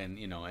people, and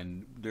you know,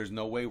 and there's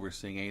no way we're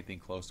seeing anything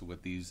close to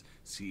what these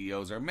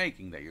CEOs are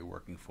making that you're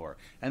working for,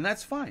 and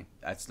that's fine.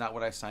 That's not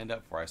what I signed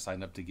up for. I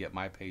signed up to get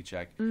my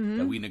paycheck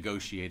that we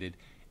negotiated,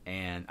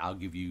 and I'll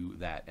give you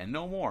that and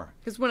no more.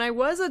 Because when I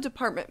was a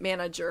department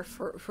manager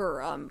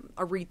for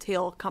a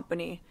retail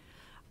company,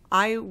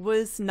 I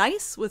was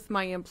nice with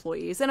my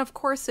employees, and of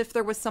course, if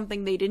there was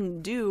something they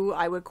didn't do,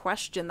 I would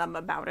question them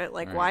about it,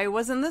 like, why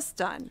wasn't this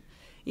done?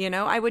 You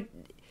know, I would.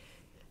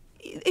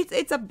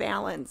 It's a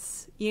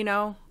balance, you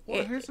know,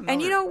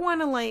 and you don't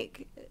want to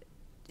like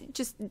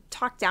just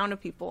talk down to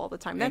people all the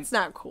time. That's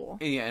not cool.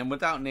 Yeah, and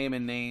without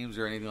naming names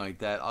or anything like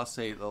that, I'll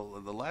say the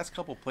last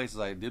couple of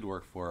places I did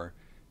work for,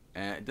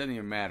 and it doesn't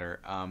even matter.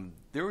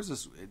 There was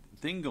this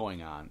thing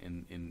going on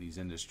in these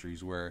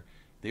industries where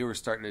they were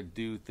starting to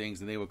do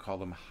things, and they would call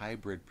them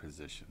hybrid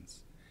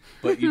positions.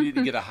 But you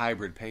didn't get a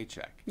hybrid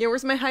paycheck. Yeah,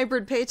 where's my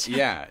hybrid paycheck?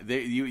 Yeah,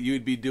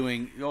 you'd be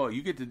doing. Oh,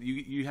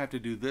 you have to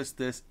do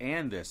this,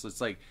 and this.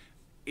 It's like.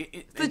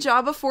 It's the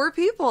job of 4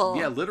 people.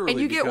 Yeah, literally.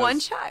 And you get one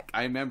check.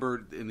 I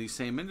remember in these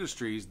same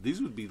industries,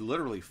 these would be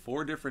literally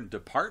 4 different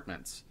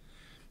departments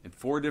and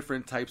 4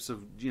 different types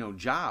of, you know,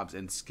 jobs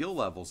and skill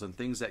levels and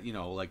things that, you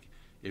know, like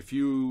if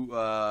you,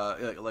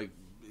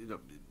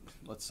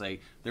 let's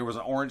say there was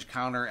an orange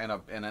counter and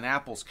an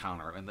apples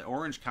counter, and the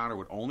orange counter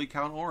would only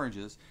count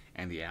oranges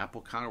and the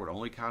apple counter would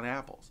only count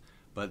apples.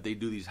 But they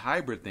do these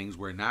hybrid things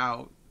where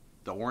now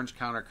the orange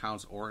counter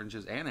counts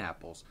oranges and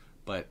apples,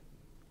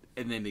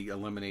 and then they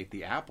eliminate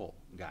the apple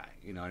guy,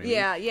 you know what I mean?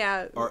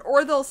 Yeah.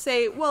 Or they'll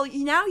say, well,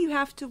 now you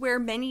have to wear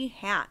many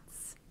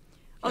hats.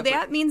 Oh,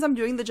 that means I'm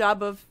doing the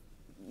job of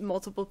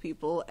multiple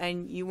people,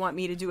 and you want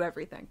me to do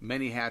everything.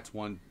 Many hats,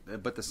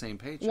 but the same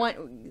paycheck.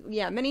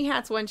 Many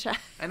hats, one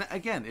check. And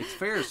again, it's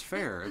fair is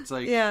fair. It's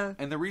like,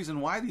 and the reason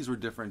why these were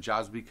different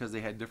jobs because they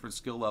had different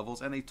skill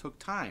levels, and they took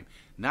time.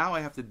 Now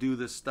I have to do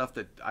this stuff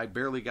that I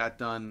barely got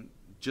done.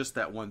 Just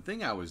that one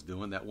thing I was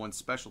doing, that one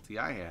specialty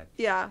I had.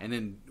 Yeah. And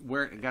then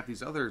I got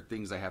these other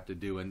things I have to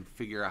do and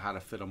figure out how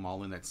to fit them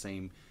all in that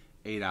same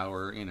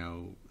 8-hour,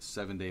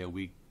 7-day a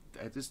week.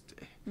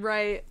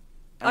 Right.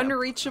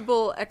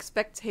 unreachable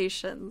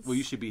expectations. Well,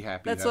 you should be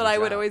happy. That's to have what a I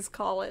would job. always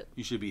call it.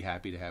 You should be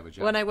happy to have a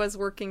job. When I was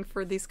working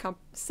for these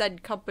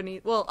said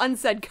companies, well,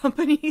 unsaid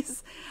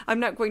companies. I'm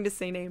not going to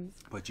say names.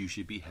 But you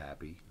should be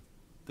happy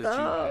that you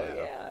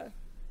have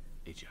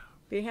a job.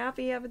 Be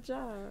happy you have a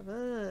job.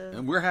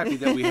 And we're happy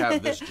that we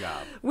have this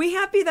job. We're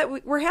happy that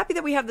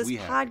we have this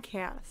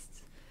podcast.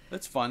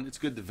 That's fun. It's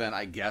good to vent,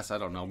 I guess. I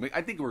don't know.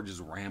 I think we're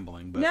just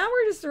rambling. But Now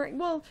we're just...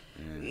 Well,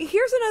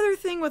 here's another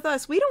thing with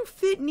us. We don't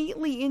fit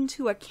neatly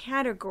into a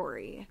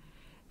category.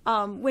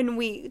 When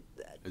we...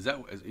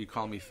 Are you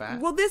calling me fat?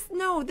 Well,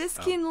 this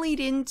can lead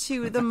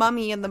into the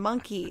Mummy and the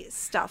Monkey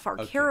stuff, our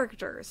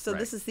characters. So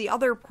this is the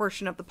other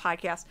portion of the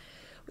podcast.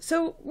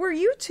 So we're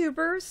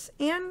YouTubers,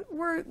 and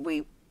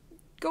we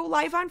go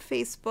live on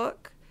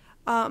Facebook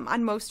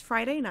on most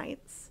Friday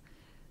nights,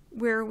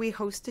 where we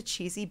host a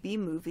cheesy B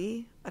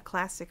movie, a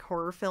classic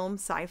horror film,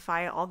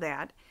 sci-fi, all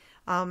that.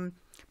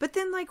 But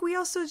then, we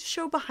also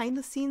show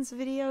behind-the-scenes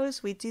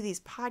videos. We do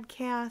these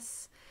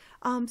podcasts.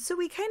 So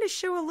we kind of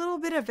show a little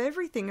bit of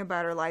everything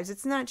about our lives.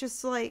 It's not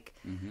just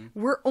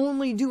we're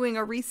only doing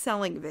a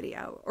reselling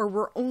video or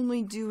we're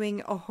only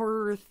doing a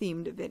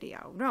horror-themed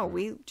video. No,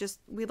 we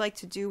like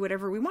to do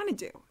whatever we want to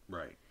do.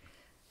 Right.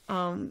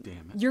 Damn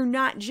it. You're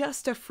not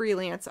just a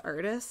freelance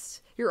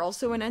artist. You're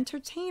also an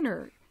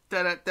entertainer.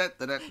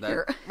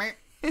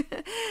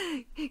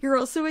 You're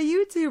also a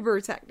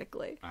YouTuber,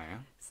 technically. I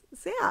am.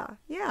 So,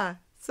 yeah.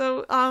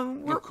 So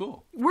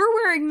cool. We're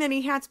wearing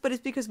many hats, but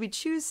it's because we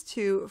choose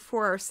to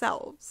for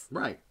ourselves.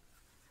 Right.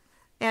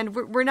 And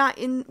we're not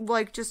in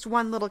just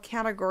one little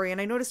category. And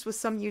I noticed with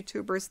some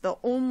YouTubers, they'll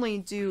only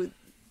do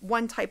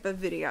one type of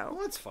video.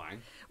 Well, that's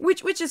fine.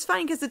 Which is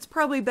fine because it's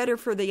probably better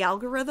for the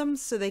algorithms,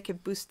 so they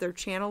could boost their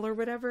channel or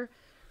whatever.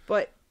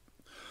 But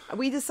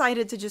we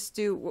decided to just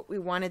do what we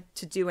wanted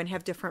to do and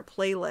have different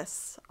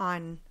playlists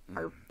on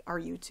our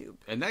YouTube.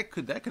 And that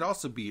could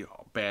also be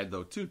bad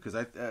though too, because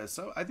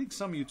I think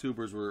some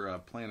YouTubers were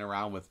playing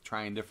around with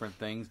trying different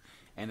things,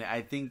 and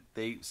I think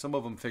some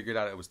of them figured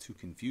out it was too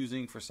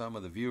confusing for some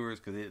of the viewers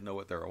because they didn't know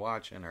what they were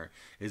watching. Or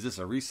is this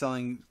a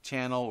reselling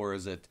channel, or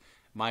is it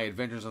my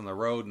adventures on the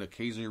road and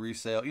occasionally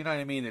resale? You know what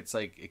I mean? It's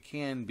it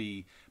can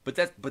be, but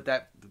that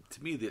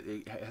to me,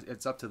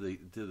 it's up to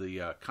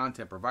the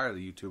content provider,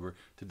 the YouTuber,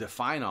 to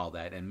define all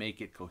that and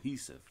make it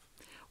cohesive.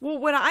 Well,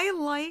 what I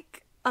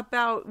like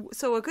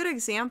so a good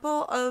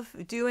example of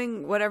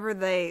doing whatever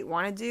they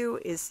want to do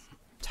is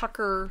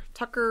Tucker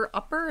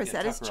Upper. Is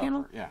that his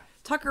channel? Yeah.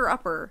 Tucker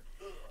Upper.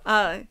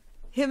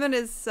 Him and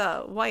his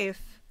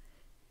wife,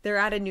 they're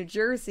out of New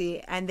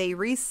Jersey and they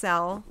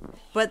resell,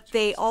 but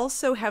they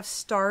also have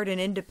starred in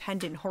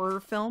independent horror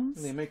films.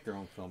 And they make their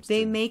own films.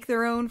 They make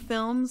their own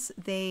films.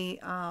 They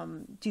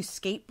do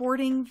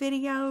skateboarding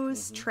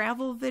videos,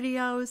 travel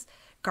videos,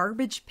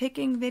 garbage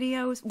picking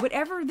videos,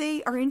 whatever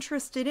they are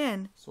interested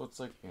in. So it's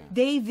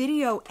they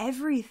video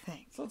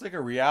everything. So it's like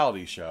a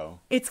reality show.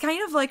 It's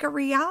kind of like a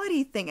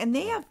reality thing, and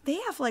they have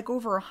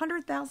over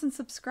 100,000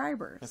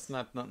 subscribers. That's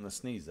not nothing to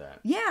sneeze at.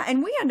 Yeah,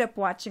 and we end up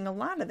watching a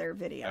lot of their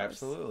videos.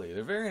 Absolutely,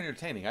 they're very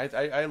entertaining.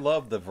 I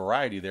love the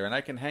variety there, and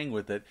I can hang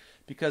with it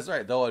because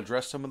they'll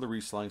address some of the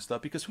reselling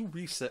stuff. Because who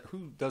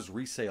does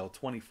resale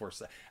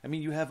 24/7? I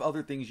mean, you have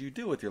other things you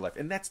do with your life,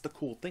 and that's the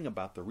cool thing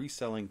about the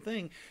reselling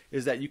thing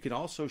is that you can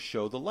also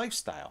show the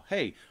lifestyle.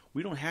 Hey,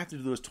 we don't have to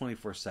do this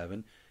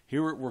 24/7.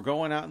 Here we're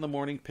going out in the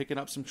morning, picking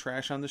up some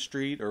trash on the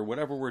street or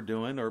whatever we're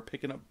doing, or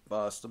picking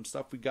up some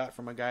stuff we got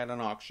from a guy at an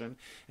auction,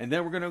 and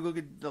then we're gonna go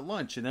get the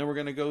lunch, and then we're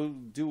gonna go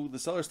do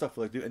this other stuff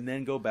we like to do, and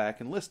then go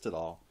back and list it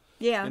all.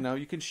 Yeah,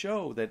 you can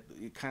show that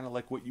kind of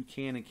like what you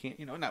can and can't,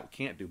 not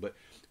can't do, but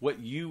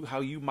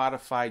how you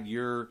modified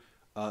your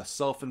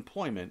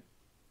self-employment,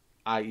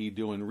 i.e.,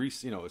 doing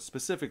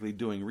specifically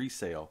doing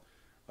resale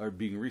or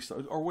being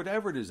resale or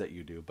whatever it is that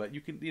you do. But you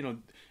can, at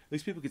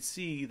least people could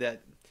see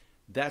that.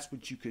 That's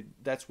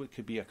what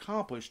could be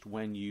accomplished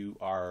when you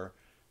are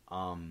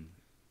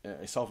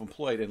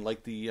self-employed, and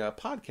like the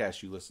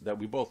podcast that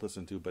we both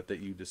listen to, but that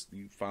you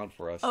found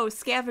for us. Oh,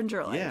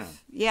 Scavenger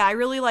Life. Yeah, I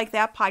really like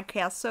that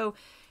podcast. So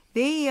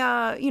they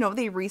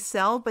they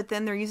resell, but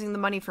then they're using the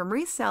money from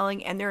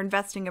reselling and they're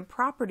investing in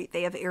property.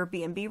 They have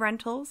Airbnb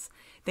rentals.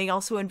 They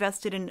also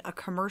invested in a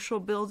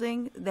commercial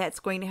building that's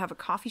going to have a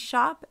coffee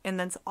shop and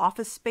then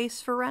office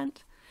space for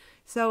rent.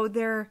 So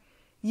they're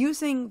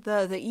using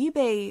the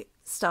eBay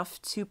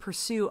stuff to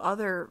pursue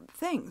other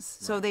things.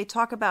 Right. So they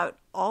talk about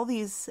all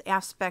these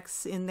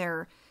aspects in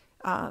their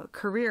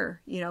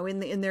career,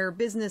 in their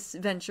business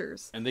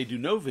ventures. And they do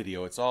no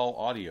video; it's all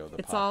audio.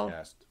 It's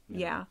podcast.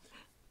 Yeah.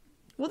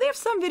 Well, they have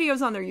some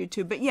videos on their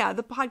YouTube, but yeah,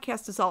 the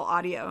podcast is all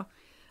audio.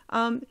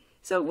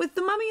 So with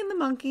the Mummy and the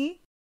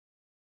Monkey,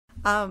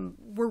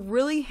 we're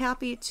really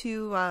happy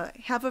to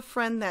have a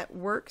friend that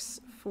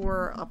works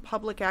for a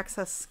public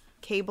access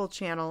cable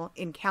channel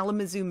in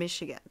Kalamazoo,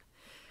 Michigan.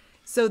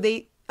 So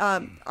they,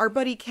 our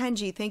buddy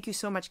Kenji, thank you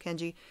so much,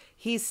 Kenji.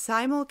 He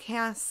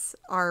simulcasts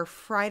our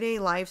Friday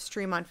live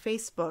stream on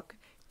Facebook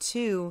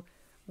to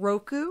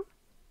Roku,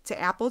 to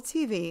Apple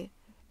TV,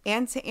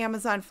 and to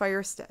Amazon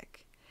Fire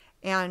Stick.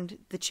 and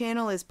the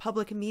channel is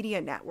Public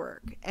Media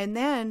Network. And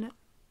then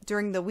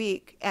during the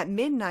week at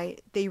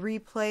midnight, they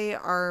replay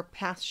our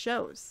past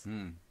shows.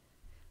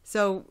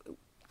 So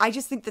I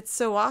just think that's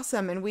so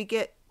awesome. And we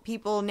get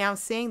people now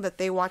saying that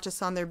they watch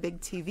us on their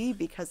big TV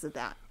because of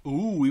that.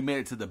 Ooh, we made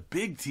it to the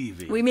big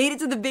TV. We made it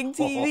to the big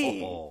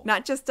TV.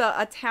 Not just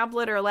a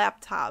tablet or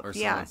laptop. Or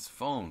someone's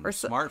phone or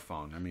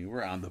smartphone. I mean,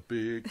 we're on the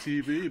big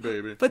TV,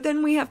 baby. But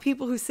then we have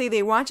people who say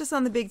they watch us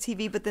on the big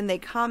TV, but then they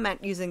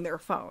comment using their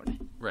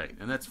phone. Right,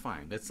 and that's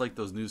fine. That's like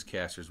those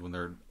newscasters when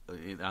they're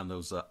on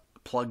those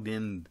plugged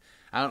in.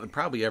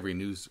 Probably every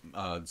news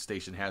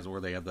station has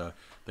where they have the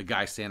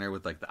guy standing there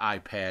with like the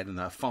iPad and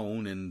the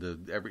phone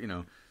and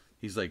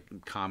he's like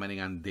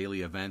commenting on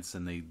daily events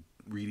and they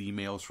read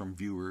emails from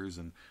viewers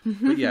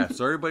but yeah,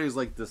 so everybody's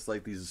like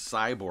these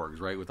cyborgs,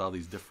 right, with all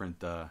these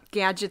different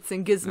gadgets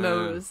and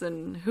gizmos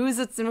and who's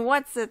it's and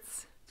what's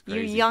it's. You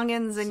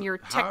youngins and your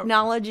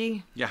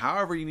technology.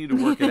 However you need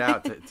to work it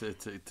out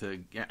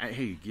to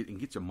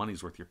get your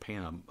money's worth. You're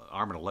paying an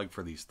arm and a leg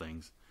for these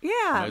things.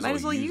 Yeah, might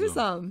as well use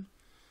them.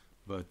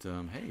 But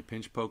hey,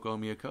 pinch poke, owe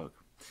me a Coke.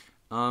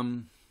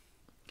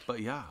 But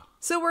yeah.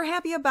 So we're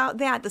happy about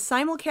that. The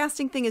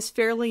simulcasting thing is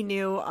fairly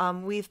new.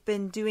 We've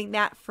been doing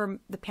that for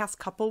the past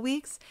couple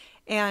weeks,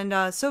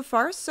 and so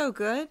far so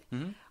good.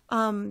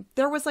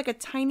 There was like a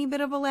tiny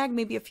bit of a lag,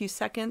 maybe a few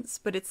seconds,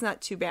 but it's not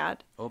too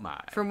bad. Oh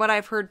my! From what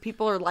I've heard,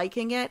 people are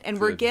liking it, and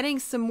we're getting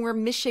some more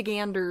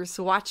Michiganders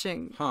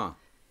watching. Huh.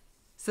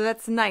 So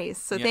that's nice.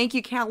 So thank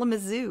you,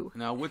 Kalamazoo.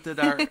 Now, what did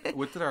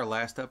our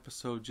last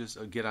episode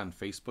just get on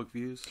Facebook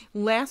views?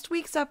 Last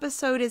week's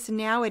episode is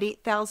now at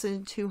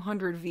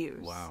 8,200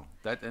 views. Wow,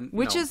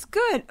 which is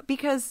good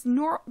because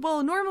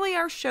normally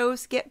our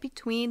shows get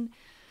between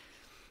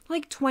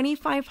like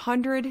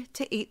 2,500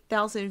 to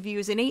 8,000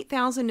 views, and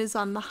 8,000 is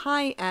on the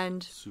high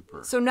end.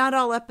 Super. So not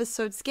all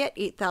episodes get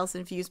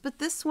 8,000 views, but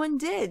this one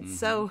did.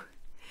 So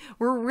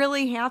we're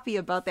really happy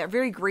about that.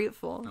 Very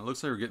grateful. It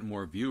looks like we're getting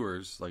more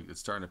viewers. Like it's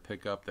starting to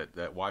pick up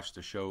that watch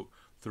the show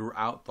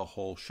throughout the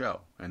whole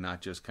show and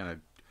not just kind of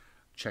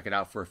check it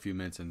out for a few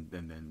minutes and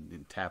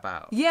then tap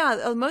out.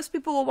 Yeah, most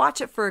people will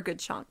watch it for a good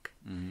chunk,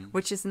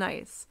 which is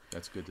nice.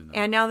 That's good to know.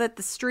 And now that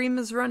the stream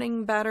is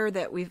running better,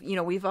 that we've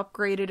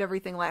upgraded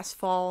everything last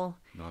fall.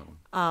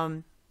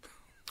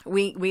 We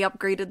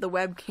upgraded the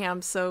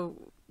webcam,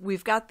 so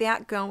we've got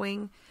that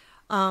going.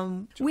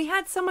 We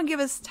had someone give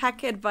us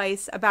tech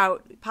advice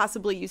about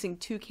possibly using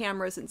 2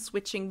 cameras and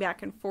switching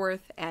back and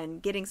forth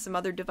and getting some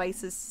other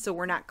devices so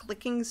we're not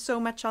clicking so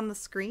much on the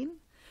screen.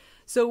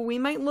 So we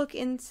might look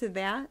into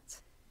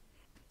that.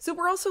 So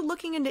we're also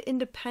looking into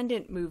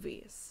independent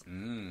movies.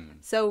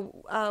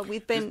 So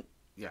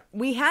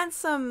we had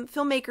some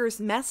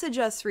filmmakers message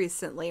us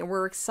recently, and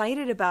we're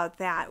excited about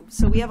that.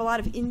 So we have a lot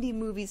of indie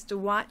movies to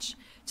watch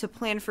to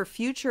plan for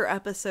future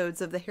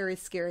episodes of the Hairy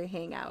Scary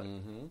Hangout.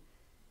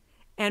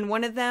 And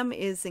one of them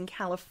is in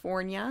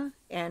California,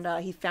 and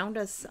he found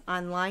us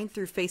online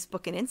through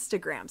Facebook and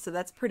Instagram, so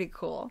that's pretty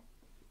cool.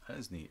 That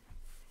is neat.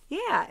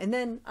 Yeah, and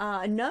then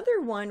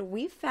another one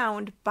we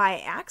found by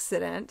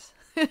accident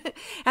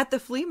at the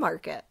flea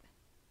market.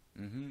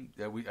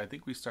 Yeah, I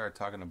think we started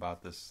talking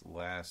about this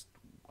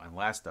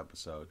last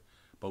episode,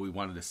 but we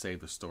wanted to save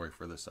the story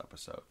for this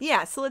episode.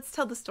 Yeah, so let's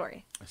tell the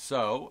story.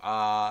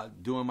 So,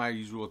 doing my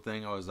usual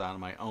thing, I was on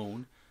my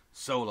own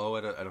solo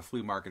at a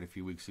flea market a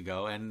few weeks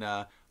ago, and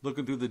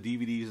looking through the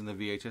DVDs and the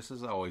VHS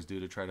as I always do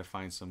to try to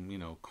find some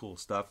cool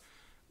stuff.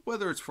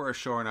 Whether it's for a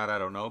show or not, I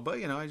don't know,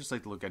 but I just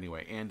like to look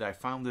anyway. And I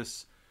found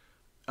this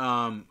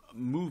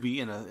movie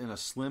in a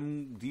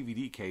slim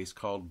DVD case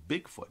called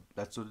Bigfoot.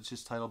 That's what it's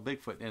just titled,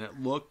 Bigfoot, and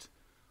it looked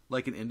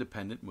like an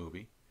independent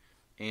movie.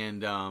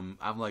 And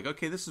I'm like,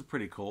 okay, this is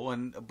pretty cool.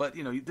 But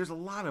there's a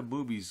lot of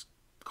movies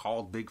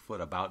called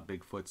Bigfoot about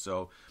Bigfoot,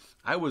 so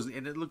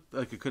and it looked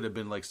like it could have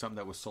been like something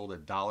that was sold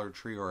at Dollar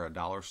Tree or a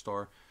dollar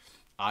store.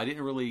 I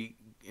didn't really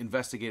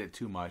investigate it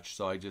too much,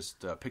 so I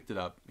just picked it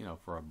up,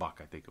 for $1,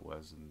 I think it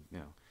was,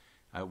 and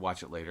I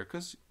watch it later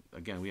because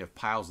again, we have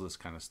piles of this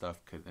kind of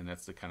stuff, and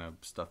that's the kind of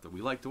stuff that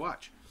we like to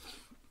watch.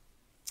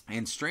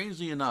 And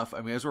strangely enough,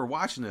 I mean, as we're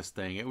watching this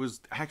thing, it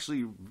was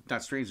actually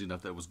not strangely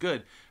enough that it was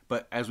good,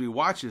 but as we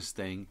watch this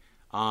thing,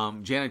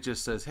 Janet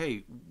just says,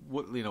 "Hey,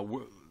 what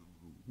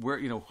where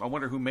I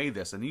wonder who made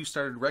this," and you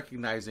started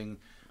recognizing.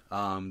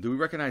 Do we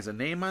recognize a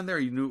name on there? Or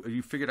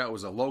you figured out it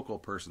was a local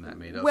person that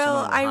made it.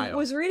 Well, I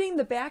was reading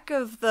the back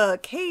of the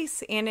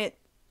case, and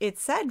it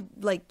said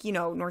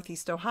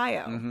Northeast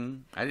Ohio.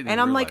 I didn't. And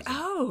I'm like, it.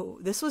 oh,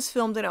 this was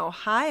filmed in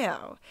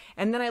Ohio.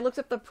 And then I looked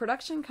up the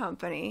production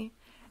company,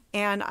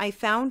 and I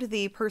found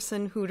the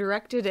person who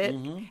directed it.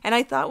 And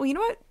I thought, well, you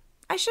know what?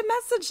 I should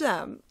message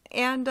them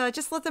and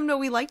just let them know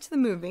we liked the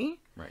movie.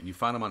 Right. You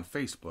found him on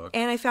Facebook.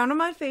 And I found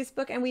him on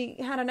Facebook, and we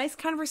had a nice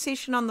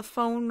conversation on the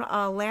phone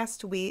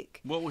last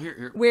week. Well,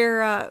 here.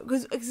 Where,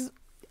 because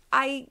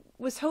I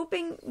was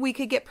hoping we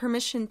could get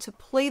permission to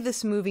play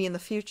this movie in the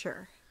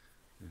future.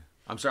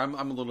 I'm sorry.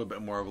 I'm a little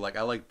bit more of like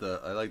I like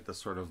the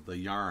sort of the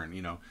yarn,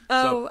 Oh,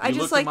 so I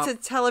just like to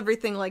tell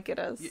everything like it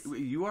is.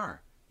 You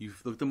are. You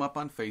looked him up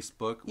on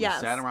Facebook. We Yes.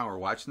 sat around, we're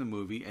watching the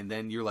movie, and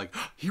then you're like,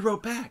 he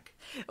wrote back.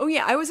 Oh,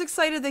 yeah. I was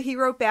excited that he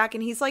wrote back,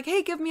 and he's like,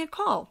 hey, give me a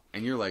call.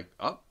 And you're like,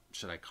 oh,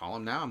 should I call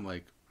him now? I'm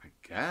like, I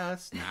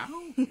guess now?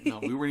 No,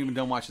 we weren't even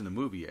done watching the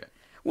movie yet.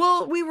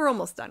 Well, we were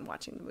almost done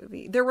watching the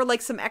movie. There were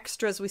like some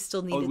extras we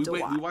still needed to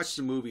watch. We watched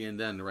the movie and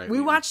then, right? We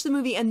watched the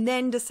movie and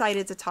then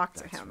decided to talk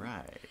to him. That's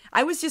right.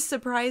 I was just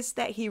surprised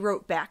that he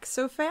wrote back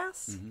so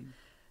fast. Mm-hmm.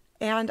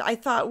 And I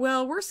thought,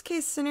 well, worst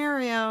case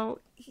scenario,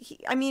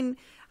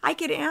 I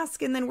could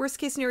ask, and then worst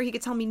case scenario, he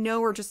could tell me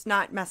no or just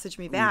not message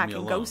me back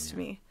and ghost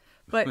me.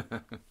 But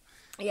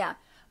yeah,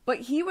 but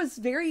he was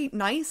very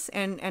nice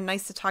and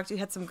nice to talk to. He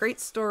had some great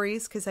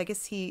stories because I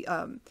guess he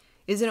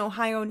is in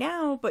Ohio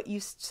now, but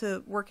used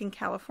to work in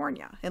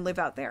California and live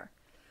out there.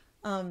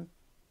 And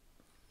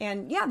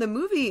yeah, the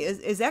movie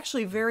is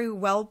actually very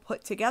well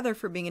put together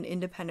for being an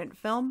independent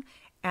film.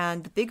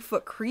 And the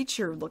Bigfoot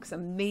creature looks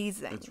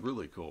amazing. It's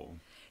really cool.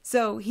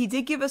 So he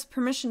did give us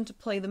permission to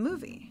play the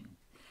movie.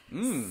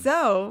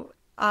 So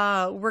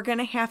we're going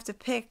to have to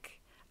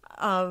pick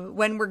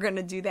when we're going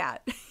to do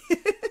that.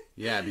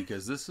 Yeah,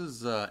 because this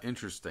is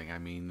interesting. I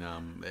mean,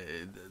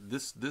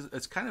 this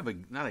it's kind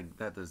of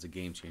that is a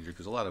game changer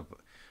because a lot of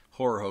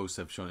horror hosts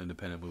have shown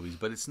independent movies,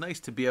 but it's nice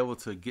to be able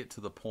to get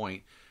to the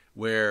point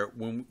where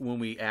when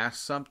we ask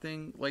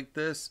something like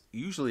this,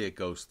 usually it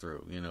goes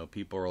through. You know,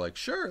 people are like,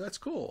 "Sure, that's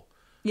cool."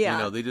 Yeah,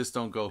 you know, they just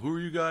don't go, "Who are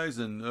you guys?"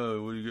 and "What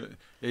are you?"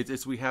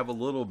 It's we have a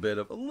little bit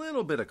of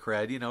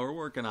cred. You know, we're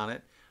working on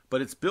it,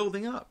 but it's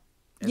building up.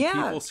 And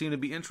people seem to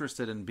be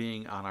interested in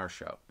being on our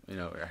show, you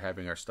know, or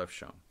having our stuff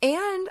shown.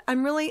 And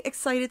I'm really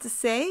excited to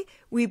say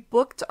we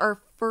booked our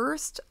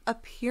first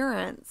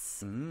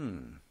appearance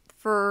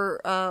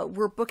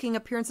we're booking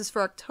appearances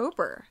for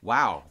October.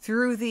 Wow.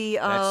 Through the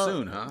that's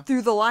soon, huh?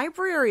 Through the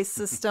library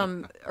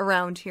system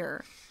around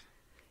here.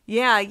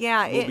 Yeah.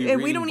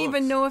 And we don't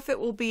even know if it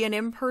will be an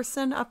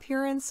in-person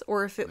appearance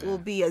or if it will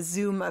be a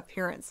Zoom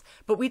appearance.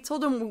 But we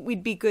told them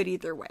we'd be good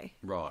either way.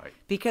 Right.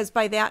 Because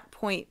by that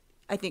point,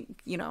 I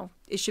think, you know,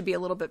 it should be a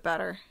little bit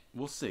better.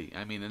 We'll see.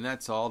 I mean, and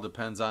that's all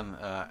depends on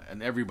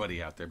and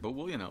everybody out there. But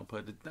we'll, you know,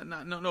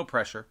 no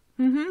pressure.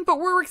 Mm-hmm, but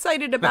we're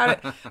excited about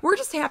it. We're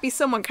just happy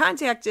someone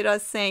contacted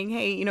us saying,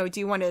 hey, you know, do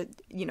you want to,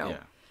 you know,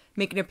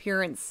 make an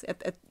appearance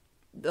at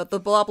the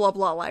blah, blah,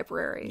 blah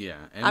library? Yeah.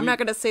 And I'm not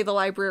going to say the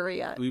library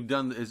yet. We've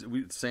done,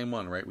 the same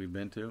one, right? We've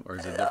been to? Or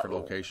is it a different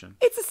location?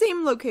 It's the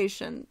same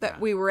location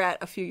that we were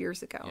at a few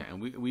years ago. Yeah, and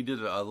we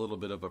did a little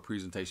bit of a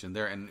presentation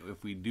there. And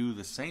if we do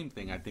the same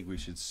thing, I think we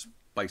should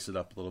spice it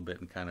up a little bit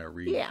and kind of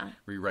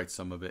rewrite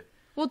some of it.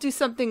 We'll do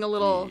something a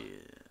little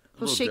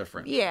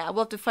different. Yeah,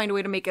 we'll have to find a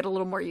way to make it a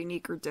little more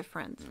unique or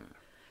different. Yeah.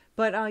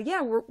 But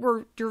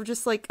we're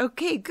just like,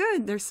 okay,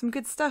 good. There's some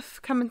good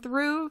stuff coming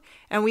through,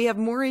 and we have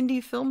more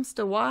indie films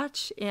to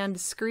watch and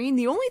screen.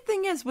 The only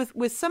thing is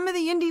with some of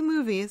the indie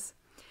movies,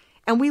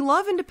 and we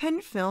love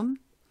independent film,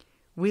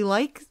 we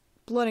like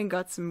blood and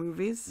guts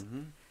movies,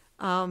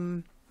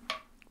 but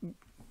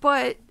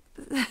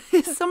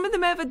some of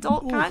them have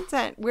adult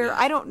content where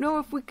I don't know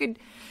if we could,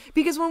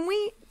 because when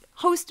we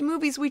host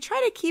movies, we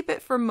try to keep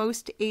it for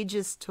most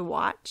ages to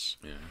watch.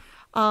 Yeah.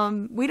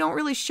 We don't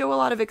really show a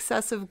lot of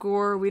excessive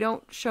gore. We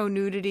don't show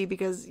nudity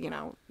because, you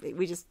know,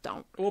 we just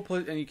don't. Well,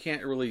 and you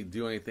can't really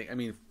do anything. I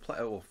mean,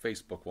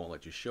 Facebook won't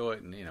let you show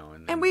it, and you know,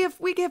 and we have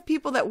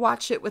people that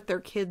watch it with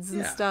their kids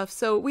and stuff.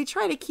 So we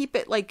try to keep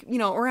it like, you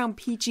know, around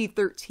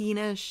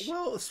PG-13ish.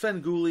 Well,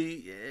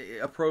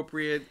 Svengoolie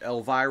appropriate,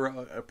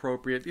 Elvira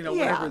appropriate. You know,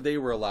 whatever they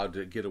were allowed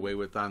to get away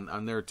with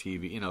on their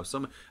TV. You know,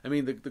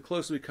 the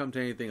closer we come to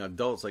anything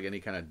adults, like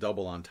any kind of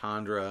double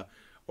entendre.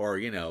 Or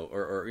you know,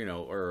 or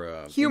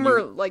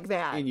humor like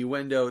that,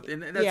 innuendo,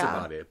 and that's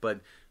about it.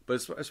 But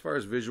as far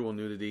as visual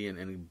nudity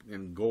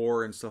and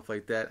gore and stuff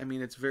like that, I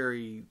mean, it's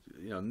very,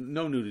 you know,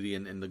 no nudity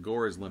and the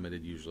gore is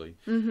limited usually.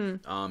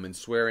 Mm-hmm. And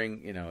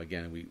swearing, you know,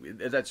 again,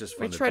 that's just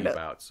fun to keep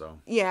out. So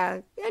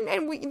and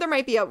there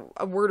might be a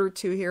word or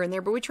two here and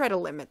there, but we try to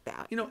limit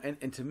that. You know,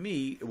 and to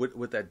me,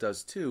 what that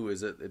does too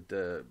is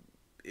that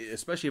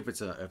especially if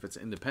it's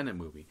an independent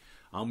movie,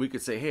 we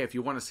could say, hey, if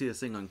you want to see this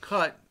thing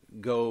uncut,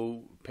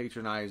 go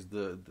patronize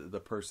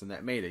the person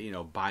that made it. You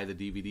know, buy the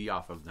DVD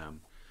off of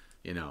them.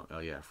 You know,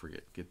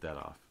 get that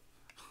off.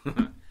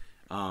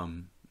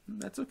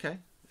 That's okay.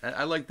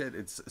 I like that.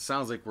 It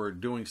sounds like we're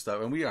doing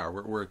stuff, and we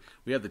are.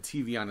 We have the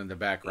TV on in the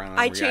background.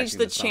 I changed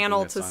the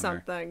channel to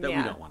something that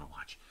we don't want to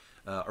watch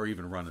or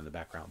even run in the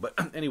background. But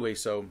anyway,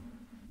 so.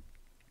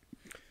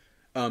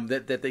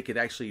 That they could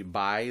actually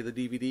buy the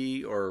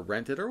DVD or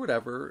rent it or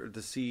whatever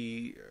to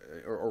see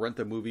or rent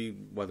the movie,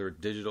 whether it's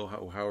digital,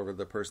 however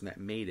the person that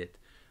made it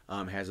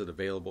has it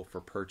available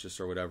for purchase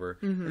or whatever.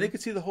 Mm-hmm. And they could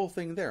see the whole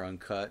thing there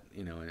uncut,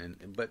 you know,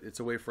 but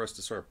it's a way for us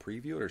to sort of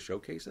preview it or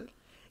showcase it.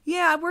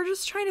 Yeah, we're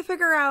just trying to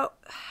figure out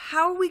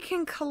how we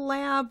can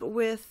collab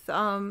with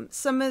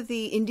some of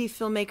the indie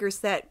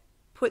filmmakers that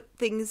put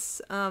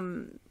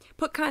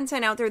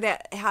content out there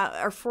that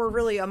are for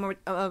really a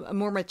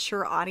more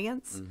mature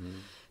audience. Mm-hmm.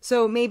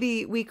 So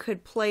maybe we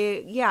could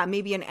play,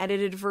 maybe an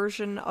edited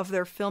version of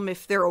their film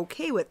if they're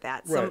okay with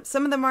that. Right.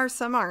 Some of them are,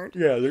 some aren't.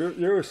 Yeah,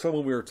 there was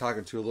someone we were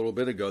talking to a little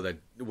bit ago that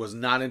was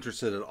not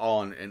interested at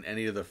all in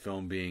any of the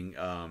film being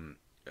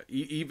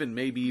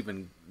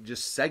even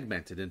just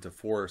segmented into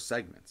 4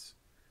 segments.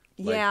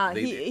 Yeah,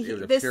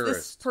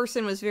 this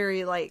person was very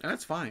and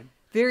that's fine.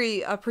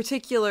 Very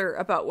particular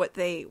about what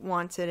they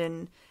wanted,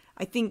 and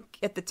I think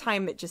at the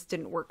time it just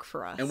didn't work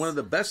for us. And one of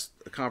the best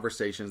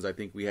conversations I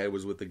think we had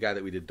was with the guy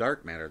that we did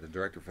Dark Matter, the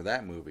director for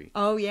that movie.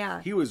 Oh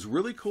yeah, he was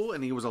really cool,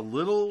 and he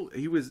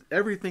was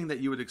everything that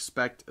you would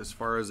expect as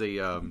far as a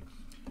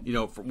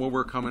from where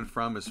we're coming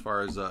from, as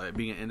far as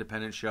being an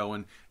independent show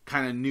and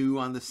kind of new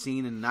on the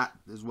scene and not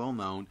as well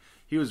known.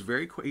 He was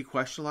he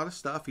questioned a lot of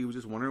stuff. He was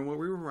just wondering what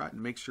we were at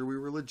and make sure we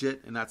were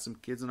legit and not some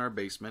kids in our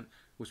basement,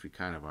 which we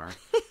kind of are.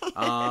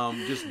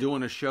 Just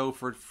doing a show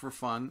for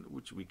fun,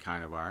 which we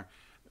kind of are.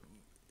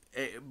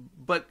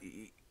 But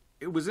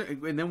it was,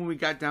 and then when we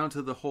got down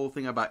to the whole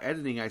thing about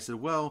editing, I said,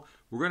 well,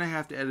 we're going to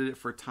have to edit it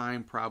for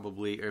time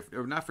probably,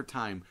 or not for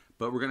time,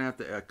 but we're going to have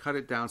to cut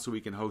it down so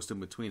we can host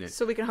in between it.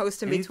 So we can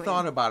host in and between. He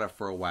thought about it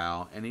for a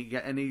while, and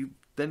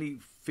he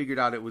figured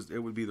out it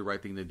would be the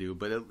right thing to do.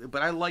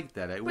 But I liked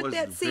that. But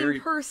that same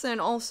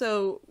person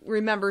also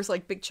remembers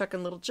like Big Chuck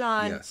and Little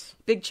John. Yes.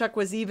 Big Chuck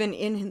was even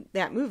in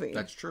that movie.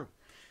 That's true.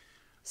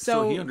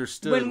 So he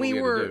understood when what we had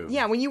to do.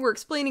 Yeah, when you were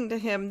explaining to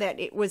him that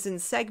it was in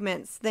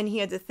segments, then he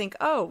had to think,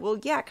 oh, well,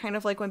 yeah, kind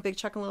of like when Big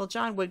Chuck and Little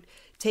John would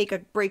take a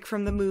break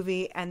from the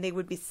movie and they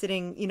would be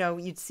sitting,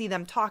 you'd see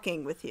them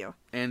talking with you.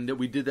 And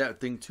we did that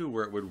thing, too,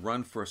 where it would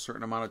run for a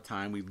certain amount of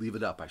time. We'd leave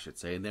it up, I should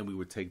say, and then we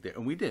would take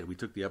and we did. We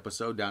took the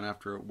episode down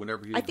after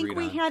whenever he agreed on. I think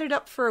we had it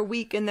up for a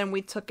week and then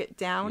we took it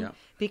down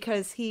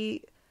because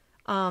he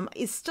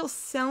is still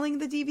selling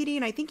the DVD,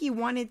 and I think he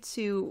wanted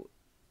to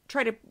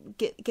try to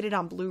get it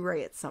on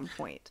Blu-ray at some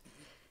point.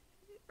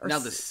 Now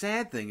the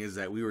sad thing is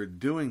that we were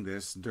doing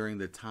this during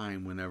the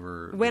time when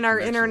our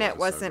internet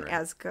wasn't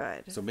as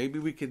good. So maybe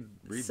we could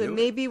redo it. So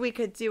maybe we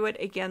could do it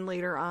again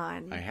later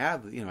on. I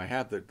have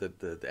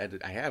the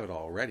edit. I have it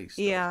already.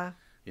 Still, yeah.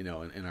 In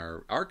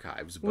our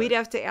archives. But we'd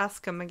have to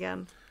ask him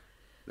again.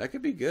 That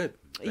could be good.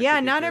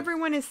 Not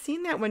everyone has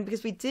seen that one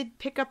because we did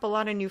pick up a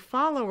lot of new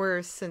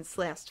followers since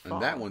last fall.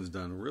 And that one's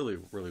done really,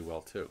 really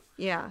well too.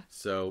 Yeah.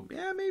 So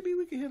maybe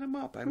we can hit him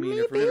up. I mean,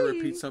 if we're gonna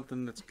repeat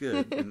something that's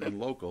good and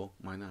local,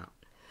 why not?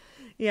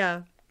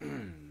 Yeah.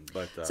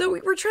 But so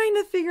we're trying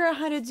to figure out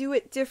how to do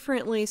it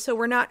differently so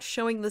we're not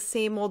showing the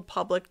same old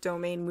public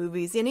domain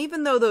movies. And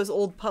even though those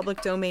old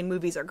public domain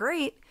movies are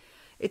great,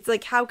 it's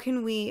like, how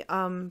can we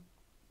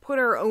put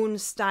our own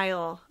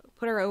style,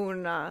 put our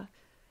own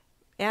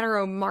add our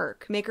own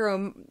mark, make our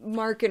own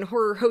mark in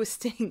horror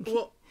hosting?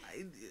 Well,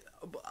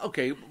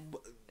 okay.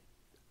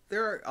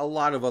 There are a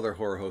lot of other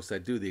horror hosts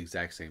that do the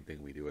exact same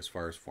thing we do as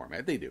far as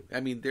format. They do.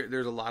 I mean,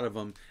 there's a lot of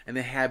them, and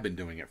they have been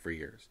doing it for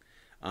years.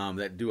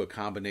 That do a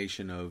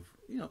combination of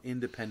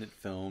independent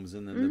films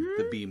and then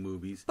the B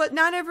movies. But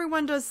not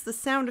everyone does the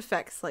sound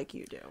effects like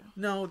you do.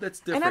 No,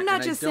 that's different. And I'm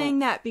not just saying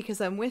that because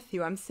I'm with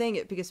you. I'm saying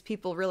it because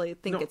people really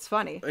think it's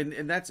funny.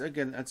 And that's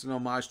an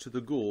homage to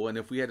the Ghoul. And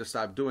if we had to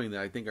stop doing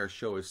that, I think our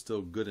show is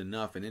still good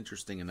enough and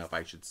interesting enough,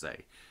 I should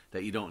say,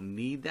 that you don't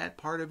need that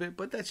part of it.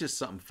 But that's just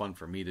something fun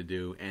for me to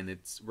do, and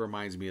it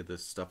reminds me of the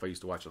stuff I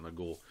used to watch on the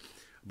Ghoul.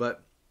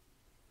 But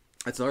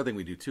that's another thing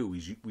we do too.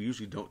 We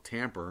usually don't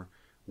tamper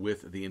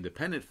with the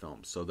independent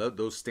films, so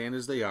those stand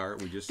as they are.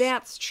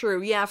 That's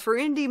true. Yeah, for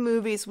indie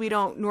movies, we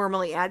don't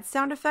normally add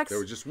sound effects. There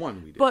was just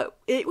one we did, but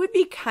it would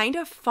be kind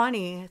of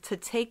funny to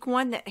take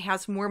one that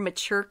has more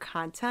mature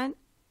content,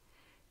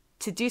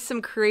 to do some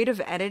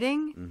creative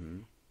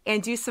editing,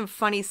 and do some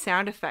funny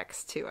sound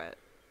effects to it.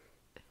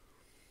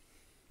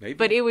 Maybe,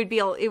 but it would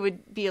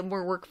be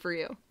more work for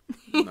you.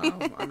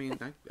 No, I mean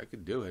I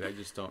could do it. I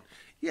just don't.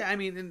 Yeah, I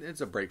mean, and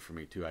it's a break for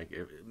me too.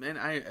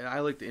 I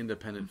like the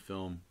independent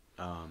film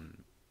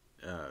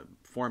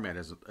format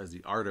as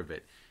the art of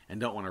it, and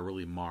don't want to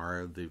really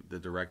mar the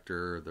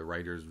director or the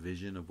writer's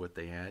vision of what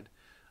they had.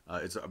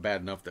 It's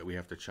bad enough that we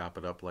have to chop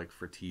it up like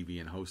for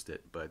TV and host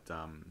it, but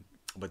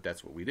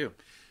that's what we do.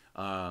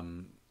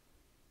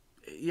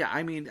 Yeah,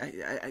 I mean,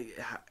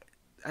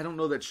 I don't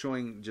know that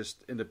showing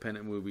just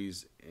independent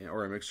movies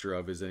or a mixture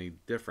of is any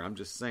different. I'm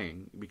just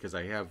saying because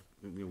I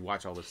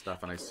watch all this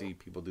stuff and I see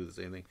people do the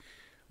same thing,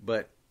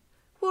 but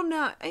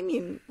I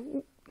mean.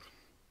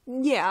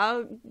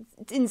 Yeah,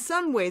 in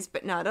some ways,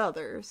 but not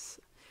others.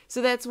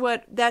 So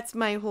that's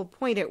my whole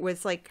point. It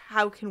was like,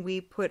 how can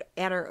we put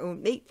at our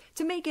own,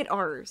 to make it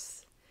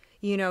ours,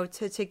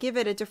 to give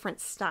it a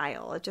different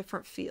style, a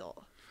different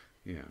feel.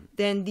 Yeah.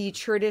 Than the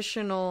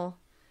traditional,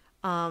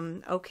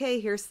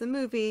 okay, here's the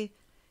movie,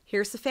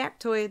 here's the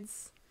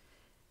factoids,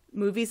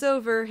 movie's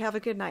over, have a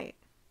good night.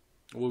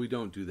 Well, we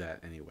don't do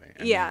that anyway.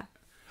 I yeah. mean,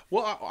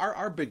 well,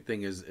 our big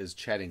thing is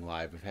chatting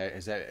live,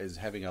 is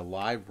having a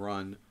live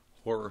run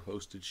horror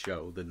hosted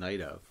show the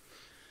night of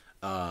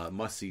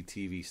must see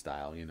TV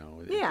style,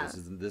 Yeah.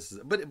 This is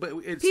but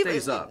it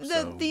stays up.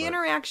 The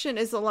interaction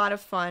is a lot of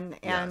fun,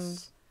 and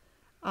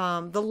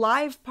The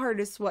live part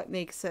is what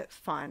makes it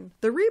fun.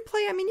 The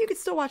replay, I mean, you could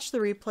still watch the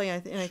replay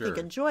and I think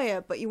enjoy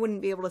it, but you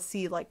wouldn't be able to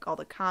see like all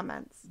the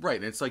comments. Right,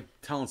 and it's like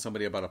telling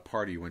somebody about a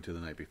party you went to the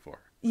night before.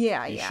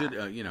 Yeah, you should,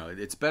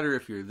 it's better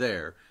if you're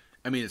there.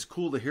 I mean, it's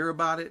cool to hear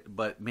about it,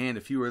 but man,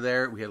 if you were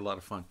there, we had a lot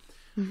of fun.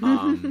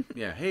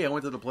 Yeah, hey, I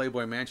went to the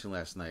Playboy Mansion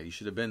last night. You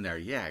should have been there.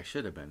 Yeah, I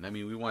should have been. I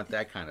mean, we want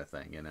that kind of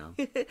thing, you know.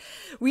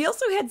 We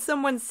also had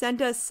someone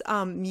send us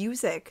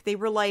music. They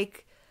were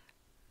like,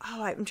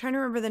 oh, I'm trying to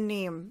remember the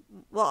name.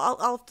 Well,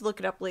 I'll have to look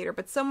it up later.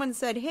 But someone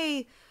said,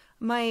 hey,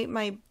 my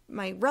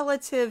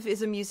relative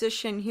is a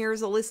musician.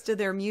 Here's a list of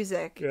their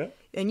music,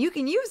 and you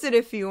can use it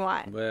if you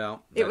want.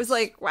 Well, it was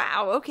like,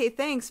 wow, okay,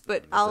 thanks,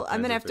 but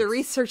I'm gonna have to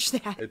research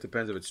that. It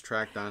depends if it's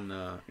tracked on,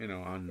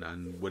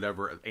 on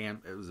whatever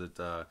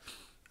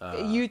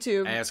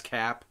YouTube,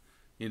 ASCAP,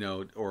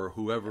 or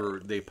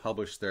whoever they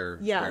publish their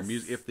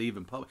music. If they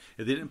even if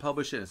they didn't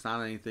publish it, it's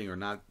not anything or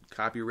not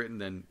copywritten,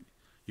 then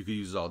you could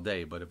use it all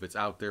day. But if it's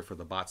out there for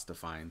the bots to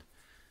find.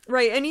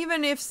 Right, and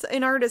even if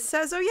an artist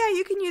says, oh yeah,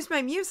 you can use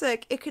my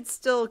music, it could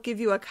still give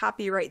you a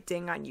copyright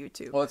ding on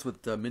YouTube. Well, that's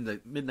with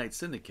Midnight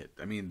Syndicate.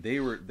 I mean, they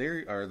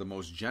are the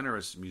most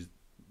generous,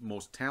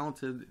 most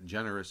talented,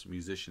 generous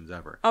musicians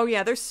ever. Oh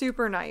yeah, they're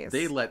super nice.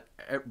 They let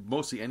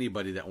mostly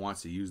anybody that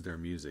wants to use their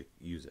music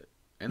use it.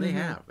 And they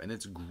have, and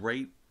it's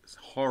great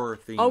horror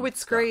themed. Oh,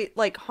 it's great,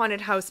 like haunted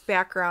house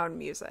background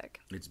music.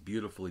 It's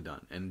beautifully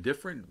done, and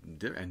different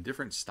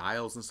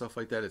styles and stuff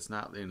like that. It's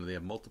not, they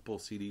have multiple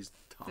CDs,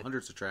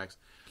 hundreds of tracks,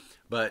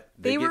 but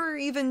they were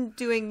even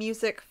doing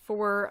music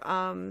for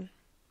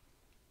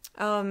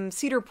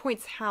Cedar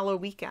Point's Hallow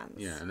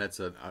Weekends. Yeah, and that's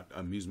an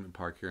amusement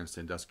park here in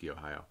Sandusky,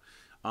 Ohio.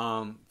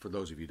 For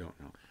those of you who don't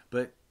know,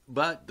 but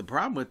the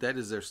problem with that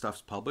is their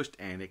stuff's published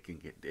and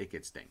it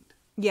gets dinged.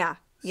 Yeah.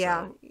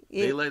 Yeah, so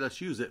they let us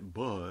use it,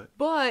 but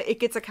it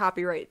gets a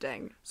copyright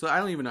ding. So I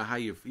don't even know how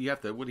you have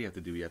to. What do you have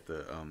to do? You have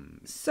to.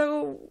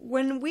 So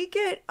when we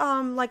get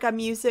like a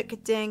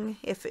music ding,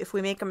 if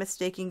we make a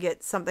mistake and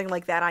get something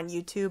like that on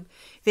YouTube,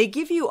 they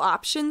give you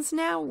options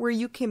now where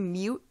you can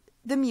mute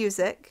the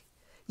music,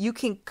 you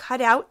can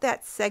cut out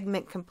that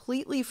segment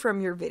completely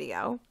from your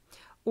video,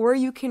 or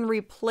you can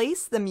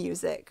replace the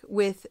music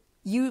with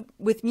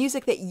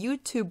music that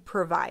YouTube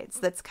provides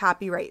that's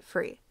copyright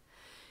free.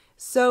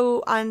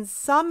 So on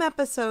some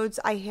episodes,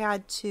 I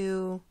had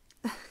to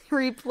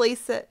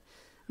replace it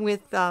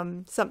with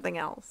something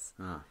else.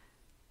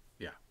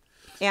 Yeah.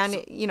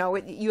 And,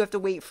 you have to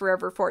wait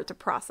forever for it to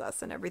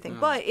process and everything.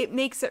 But it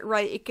makes it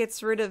right. It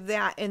gets rid of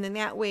that. And then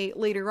that way,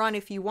 later on,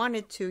 if you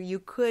wanted to, you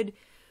could,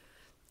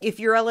 if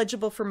you're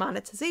eligible for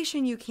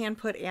monetization, you can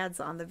put ads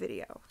on the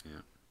video.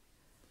 Yeah.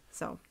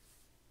 So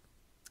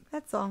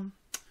that's all.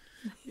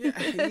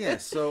 Yeah.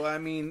 So I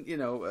mean,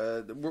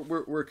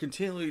 we're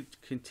continually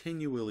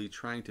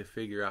trying to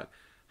figure out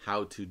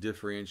how to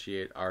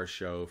differentiate our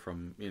show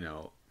from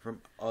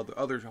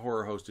other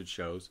horror hosted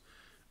shows.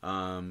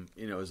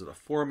 Is it a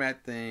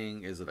format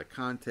thing? Is it a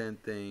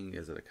content thing?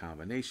 Is it a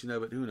combination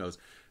of it? Who knows?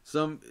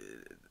 To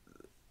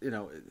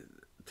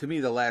me,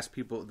 the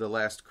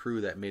last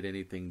crew that made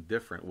anything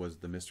different was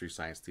the Mystery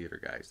Science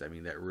Theater guys. I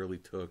mean, that really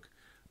took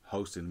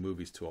hosting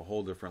movies to a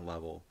whole different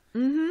level.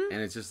 Mm-hmm.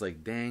 And it's just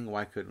like, dang,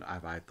 why couldn't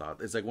I thought?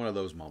 It's like one of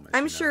those moments.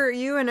 I'm sure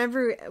you and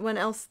everyone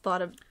else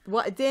thought of,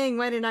 what? Dang,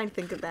 why didn't I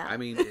think of that? I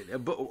mean,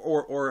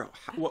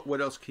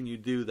 what else can you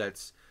do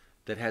that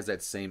has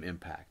that same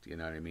impact? You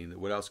know what I mean?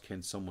 What else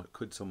could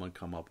someone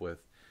come up with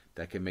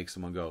that can make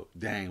someone go,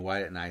 dang, why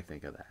didn't I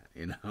think of that?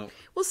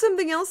 Well,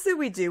 something else that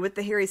we do with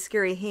the Hairy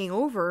Scary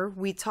Hangover,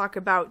 we talk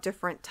about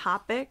different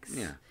topics.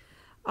 Yeah.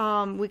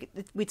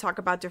 We talk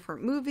about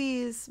different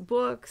movies,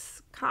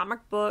 books, comic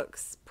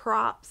books,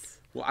 props,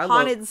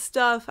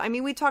 stuff. I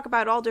mean, we talk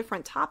about all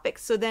different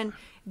topics. So then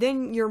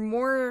you're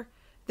more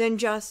than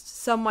just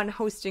someone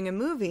hosting a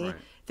movie. Right.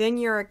 Then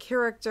you're a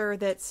character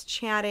that's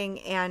chatting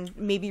and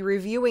maybe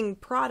reviewing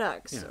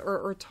products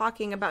or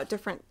talking about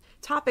different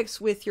topics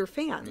with your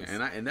fans.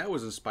 Yeah, and that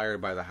was inspired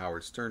by the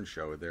Howard Stern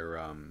show. Their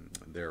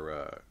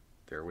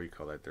what do you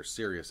call that? Their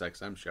Sirius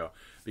XM show,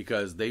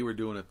 because they were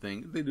doing a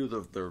thing. They do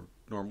their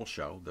normal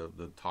show,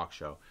 the talk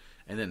show,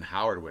 and then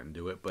Howard wouldn't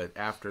do it. But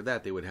after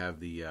that, they would have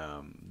the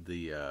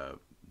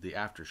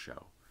after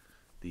show,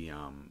 the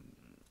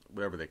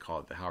whatever they call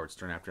it, the Howard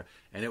Stern after,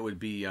 and it would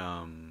be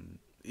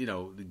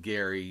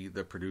Gary,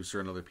 the producer,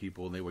 and other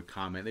people, and they would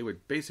comment. They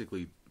would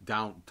basically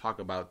talk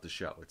about the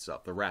show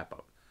itself, the wrap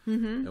up.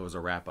 Mm-hmm. It was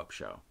a wrap up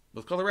show. It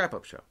was called the wrap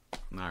up show.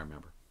 Now I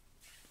remember.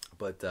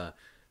 But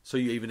so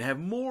you even have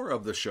more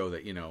of the show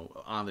that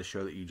on the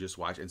show that you just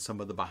watched, and some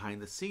of the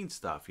behind the scenes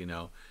stuff,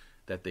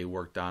 that they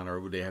worked on, or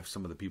would they have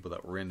some of the people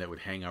that were in that would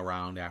hang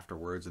around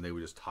afterwards, and they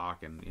would just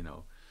talk and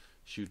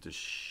shoot the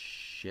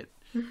shit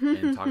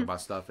and talk about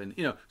stuff, and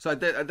so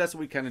that's what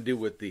we kind of do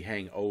with the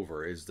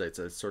Hangover. Is that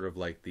it's sort of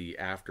like the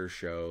after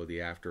show,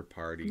 the after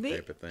party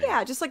type of thing.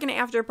 Yeah, just like an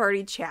after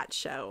party chat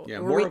show.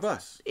 Yeah, more of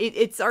us.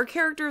 It's our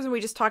characters, and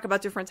we just talk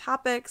about different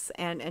topics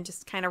and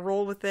just kind of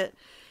roll with it.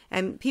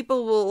 And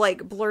people will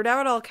like blurt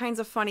out all kinds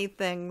of funny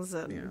things.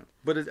 And... Yeah,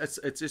 but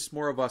it's just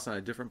more of us on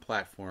a different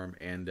platform,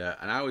 and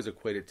I always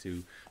equate it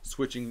to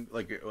switching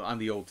like on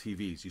the old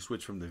TVs. You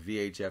switch from the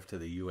VHF to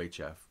the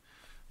UHF,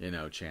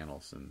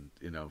 channels, and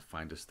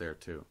find us there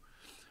too.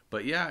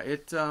 But yeah,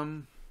 it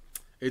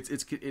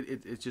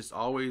just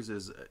always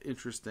is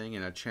interesting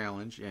and a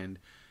challenge, and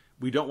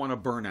we don't want to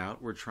burn out.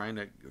 We're trying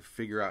to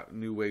figure out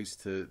new ways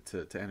to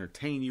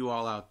entertain you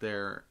all out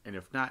there, and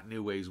if not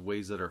new ways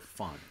that are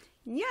fun.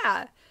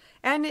 Yeah.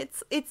 And it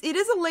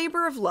is a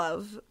labor of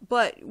love,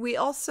 but we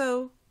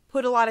also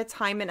put a lot of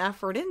time and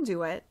effort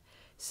into it.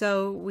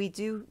 So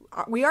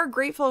we are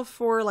grateful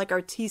for like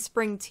our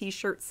Teespring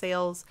t-shirt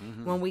sales,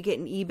 when we get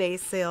an eBay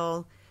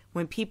sale,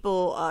 when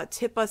people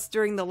tip us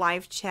during the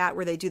live chat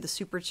where they do the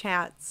super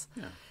chats.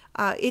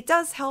 Yeah. It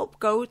does help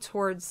go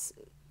towards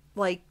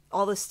like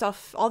all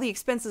the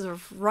expenses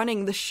of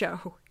running the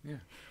show. Yeah.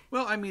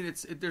 Well, I mean,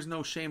 there's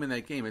no shame in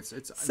that game. It's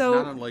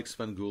not unlike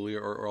Svengoolie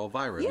or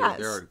Elvira. Yeah,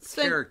 there are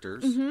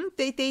characters.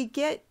 They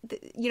get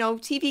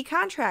TV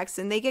contracts,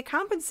 and they get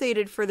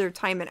compensated for their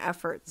time and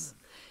efforts.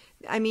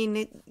 I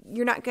mean,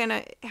 you're not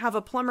gonna have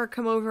a plumber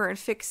come over and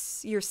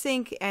fix your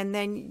sink, and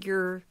then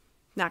you're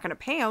not gonna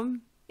pay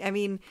him. I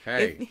mean,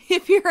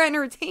 if you're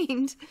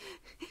entertained,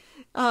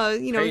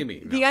 pay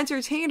me. The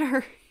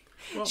entertainer.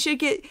 Well, should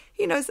get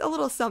a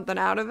little something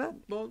out of it.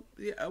 Well,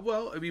 yeah.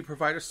 Well, I mean,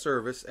 provide a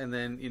service, and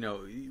then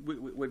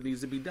what needs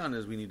to be done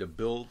is we need to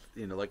build.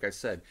 Like I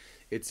said,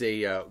 it's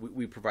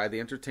we provide the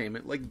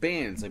entertainment, like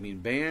bands. I mean,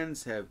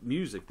 bands have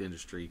music. The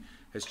industry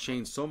has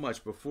changed so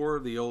much. Before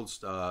the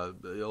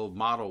old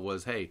model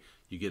was, hey,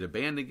 you get a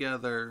band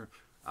together,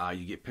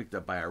 you get picked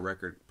up by a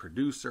record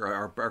producer or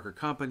a record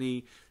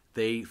company.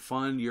 They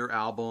fund your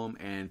album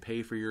and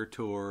pay for your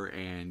tour,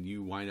 and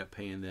you wind up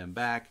paying them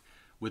back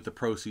with the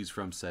proceeds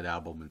from said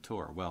album and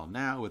tour. Well,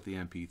 now with the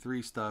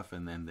MP3 stuff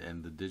and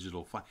the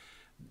digital,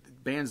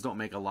 bands don't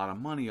make a lot of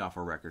money off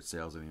of record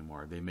sales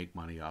anymore. They make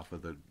money off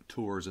of the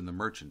tours and the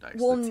merchandise,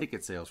 the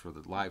ticket sales for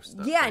the live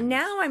stuff. Yeah,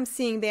 now I'm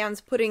seeing bands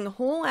putting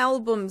whole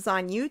albums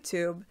on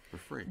YouTube for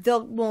free.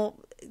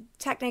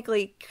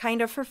 Technically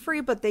kind of for free,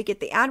 but they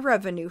get the ad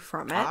revenue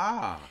from it.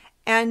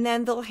 And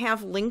then they'll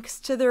have links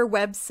to their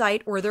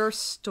website or their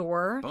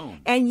store.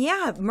 Boom. And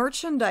yeah,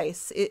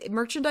 merchandise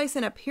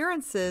and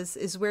appearances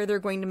is where they're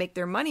going to make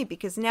their money,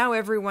 because now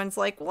everyone's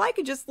like, well, I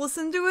could just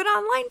listen to it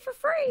online for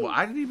free. Well,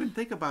 I didn't even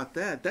think about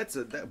that.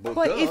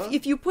 But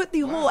if you put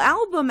the whole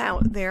album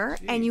out there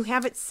and you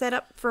have it set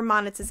up for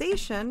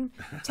monetization,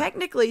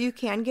 technically you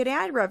can get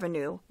ad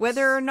revenue.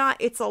 Whether or not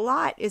it's a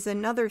lot is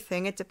another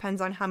thing. It depends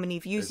on how many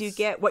views you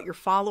get, what your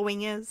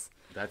following is.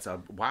 That's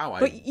wow.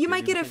 But you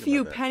might get a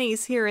few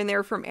pennies here and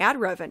there from ad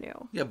revenue.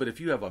 Yeah, but if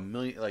you have a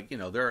million,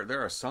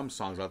 there are some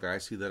songs out there I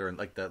see that are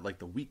like the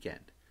Weeknd.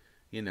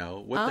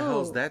 What the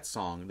hell is that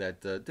song?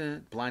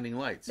 That Blinding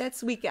Lights.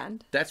 That's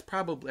Weeknd. That's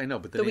probably, I know,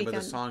 but the name of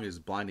the song is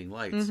Blinding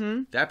Lights.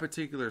 That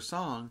particular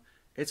song,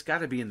 it's got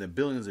to be in the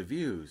billions of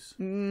views.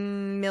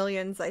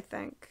 Millions, I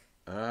think.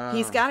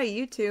 He's got a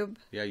YouTube.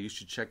 Yeah, you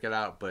should check it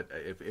out. But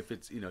if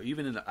it's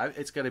even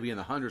it's got to be in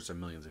the hundreds of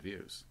millions of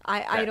views.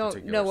 I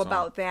don't know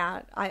about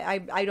that.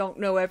 I don't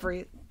know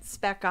every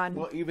spec on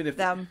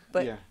them.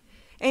 But yeah.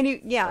 And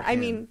I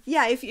mean,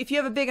 if you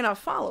have a big enough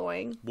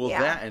following,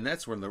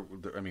 that's when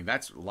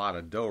that's a lot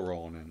of dough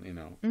rolling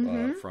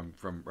in,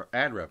 from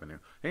ad revenue.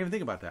 I didn't even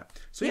think about that.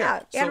 So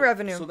ad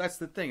revenue. So that's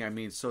the thing. I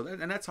mean,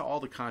 and that's how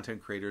all the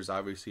content creators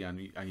obviously on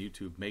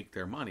YouTube make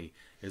their money,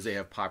 is they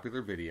have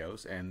popular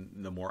videos, and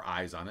the more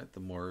eyes on it,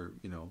 the more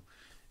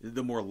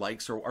the more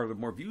likes or the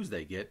more views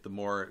they get, the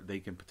more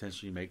they can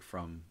potentially make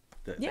from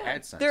the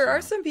AdSense. There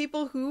are some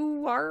people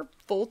who are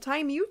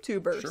full-time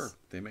YouTubers. Sure,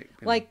 they make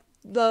like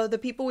the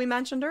people we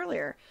mentioned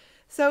earlier.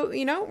 So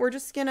we're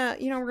just gonna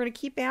we're gonna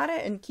keep at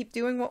it and keep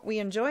doing what we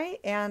enjoy,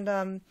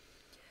 and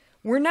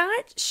we're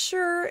not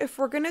sure if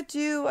we're gonna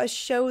do a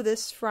show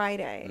this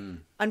Friday,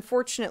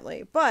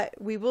 unfortunately, but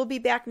we will be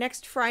back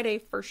next Friday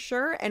for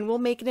sure, and we'll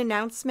make an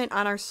announcement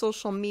on our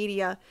social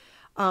media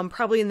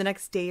probably in the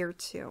next day or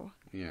two.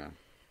 Yeah.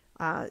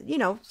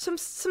 Some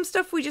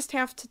stuff we just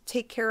have to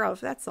take care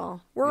of. That's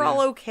all. We're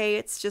all okay.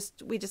 It's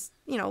just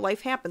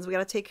life happens. We got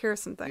to take care of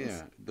some things.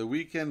 Yeah. The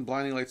Weeknd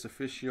Blinding Lights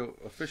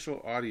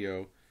official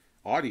audio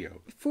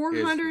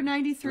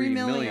 493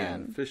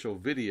 million. Official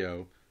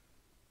video,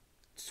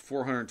 it's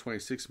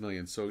 426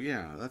 million. So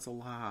yeah, that's a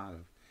lot.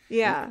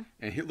 Yeah.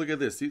 And look at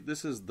this.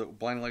 This is the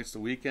Blinding Lights The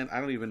Weeknd.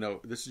 I don't even know.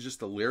 This is just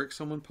the lyrics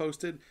someone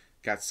posted.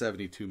 Got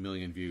 72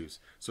 million views.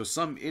 So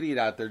some idiot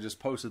out there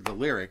just posted the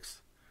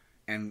lyrics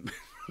and.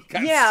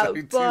 But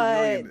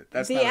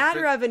the ad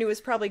revenue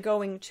is probably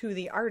going to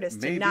the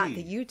artist and not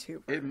the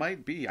YouTuber. It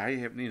might be. I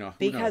have, who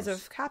because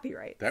knows? Of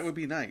copyright. That would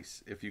be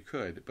nice if you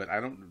could, but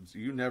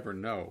you never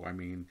know. I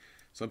mean,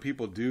 some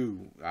people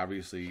do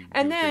obviously.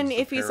 And then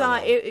if he's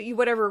on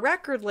whatever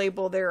record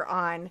label they're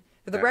on,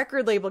 the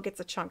record label gets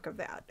a chunk of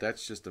that.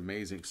 That's just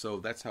amazing. So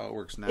that's how it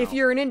works now. If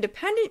you're an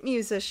independent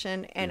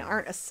musician and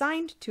aren't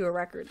assigned to a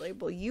record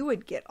label, you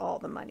would get all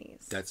the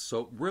monies. That's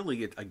so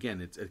really.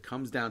 It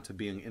comes down to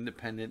being an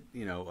independent,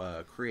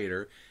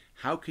 creator,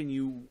 how can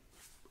you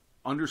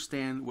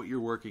understand what you're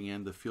working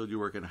in, the field you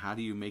work in, how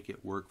do you make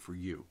it work for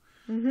you?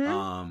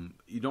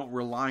 You don't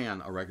rely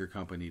on a record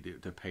company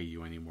to pay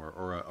you anymore,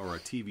 or a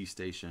TV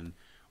station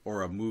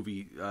or a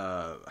movie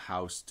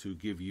house to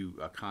give you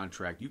a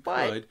contract. You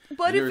could.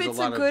 But if it's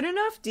a good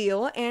enough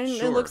deal, and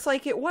it looks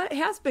like it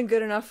has been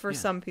good enough for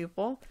some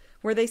people,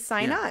 where they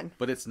sign on.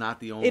 But it's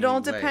not the only way. It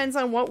all depends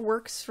on what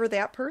works for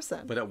that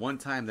person. But at one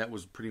time, that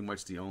was pretty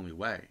much the only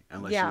way.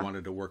 Unless you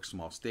wanted to work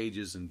small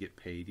stages and get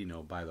paid,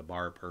 by the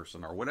bar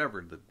person or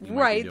whatever.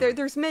 Right.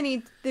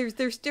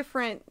 There's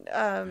different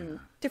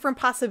different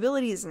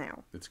possibilities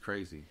now. It's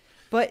crazy.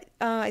 But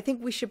I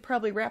think we should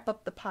probably wrap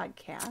up the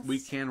podcast. We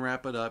can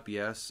wrap it up,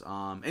 yes.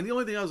 And the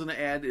only thing I was going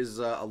to add is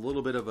a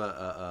little bit of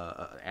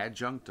a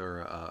adjunct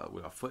or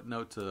a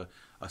footnote to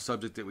a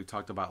subject that we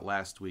talked about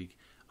last week.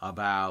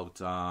 About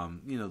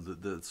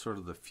the sort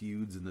of the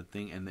feuds and the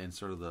thing, and then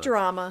sort of the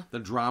drama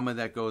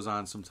that goes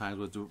on sometimes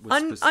with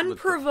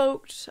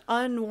unprovoked,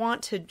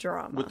 unwanted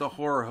drama with the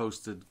horror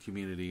hosted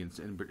community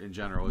in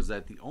general. Is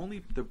that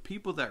the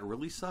people that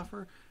really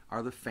suffer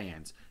are the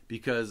fans,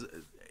 because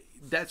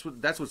that's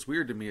what's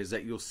weird to me, is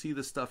that you'll see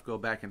the stuff go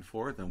back and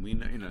forth, and we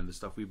know the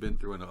stuff we've been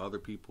through and other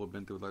people have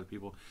been through with other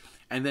people,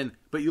 and then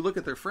but you look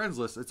at their friends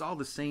list, it's all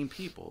the same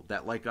people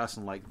that like us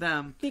and like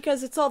them,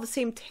 because it's all the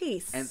same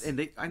taste.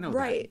 And I know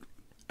right. that.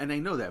 And I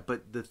know that,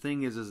 but the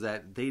thing is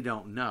that they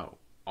don't know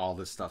all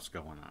this stuff's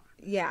going on.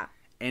 Yeah.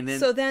 And then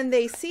so then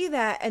they see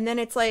that, and then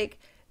it's like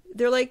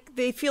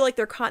they feel like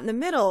they're caught in the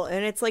middle,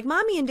 and it's like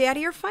mommy and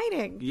daddy are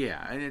fighting.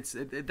 Yeah, and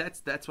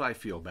that's what I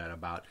feel bad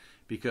about,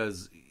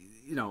 because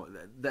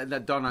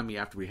that dawned on me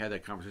after we had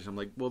that conversation. I'm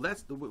like, well,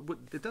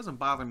 it doesn't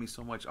bother me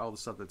so much, all the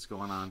stuff that's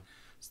going on,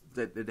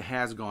 that it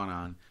has gone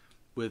on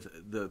with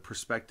the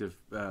prospective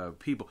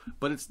people,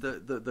 but it's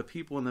the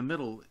people in the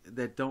middle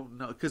that don't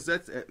know, because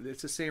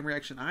it's the same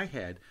reaction I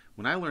had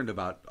when I learned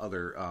about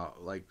other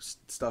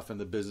stuff in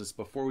the business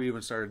before we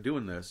even started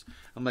doing this.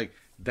 I'm like,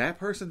 that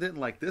person didn't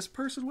like this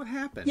person. What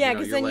happened? Yeah,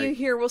 because then you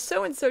hear, well,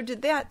 so and so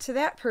did that to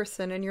that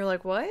person, and you're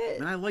like, what?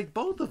 And I like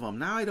both of them.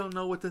 Now I don't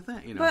know what to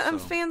think. But I'm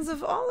fans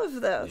of all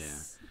of this.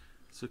 Yeah.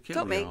 So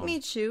don't make me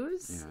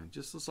choose.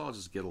 Yeah, let's all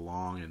just get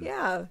along, and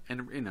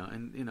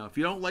and if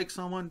you don't like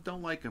someone,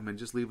 don't like them, and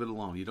just leave it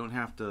alone. You don't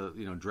have to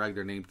drag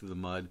their name through the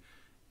mud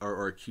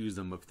or accuse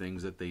them of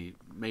things that they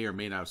may or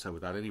may not have said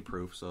without any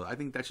proof. So I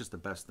think that's just the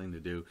best thing to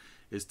do,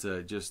 is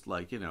to just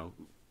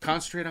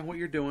concentrate on what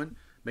you're doing,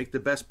 make the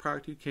best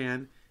product you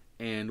can,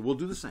 and we'll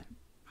do the same.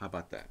 How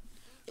about that?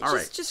 All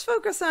right. Just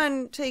focus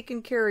on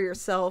taking care of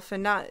yourself,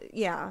 and not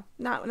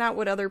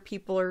what other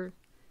people are.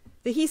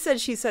 The he said,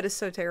 she said is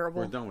so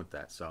terrible. We're done with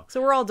that. So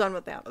we're all done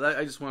with that.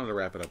 I just wanted to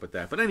wrap it up with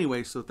that. But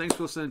anyway, so thanks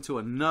for listening to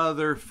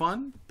another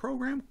fun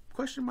program, ?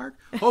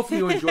 Hopefully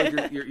you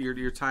enjoyed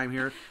your time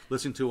here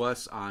listening to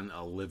us on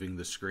Living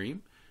the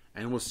Scream.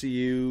 And we'll see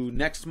you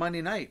next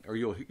Monday night, or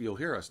you'll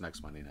hear us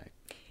next Monday night.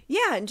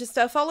 Yeah, and just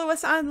follow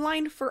us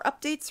online for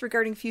updates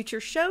regarding future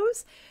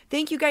shows.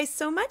 Thank you guys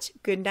so much.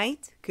 Good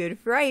night. Good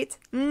fright.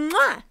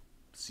 Mwah!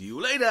 See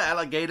you later,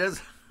 alligators.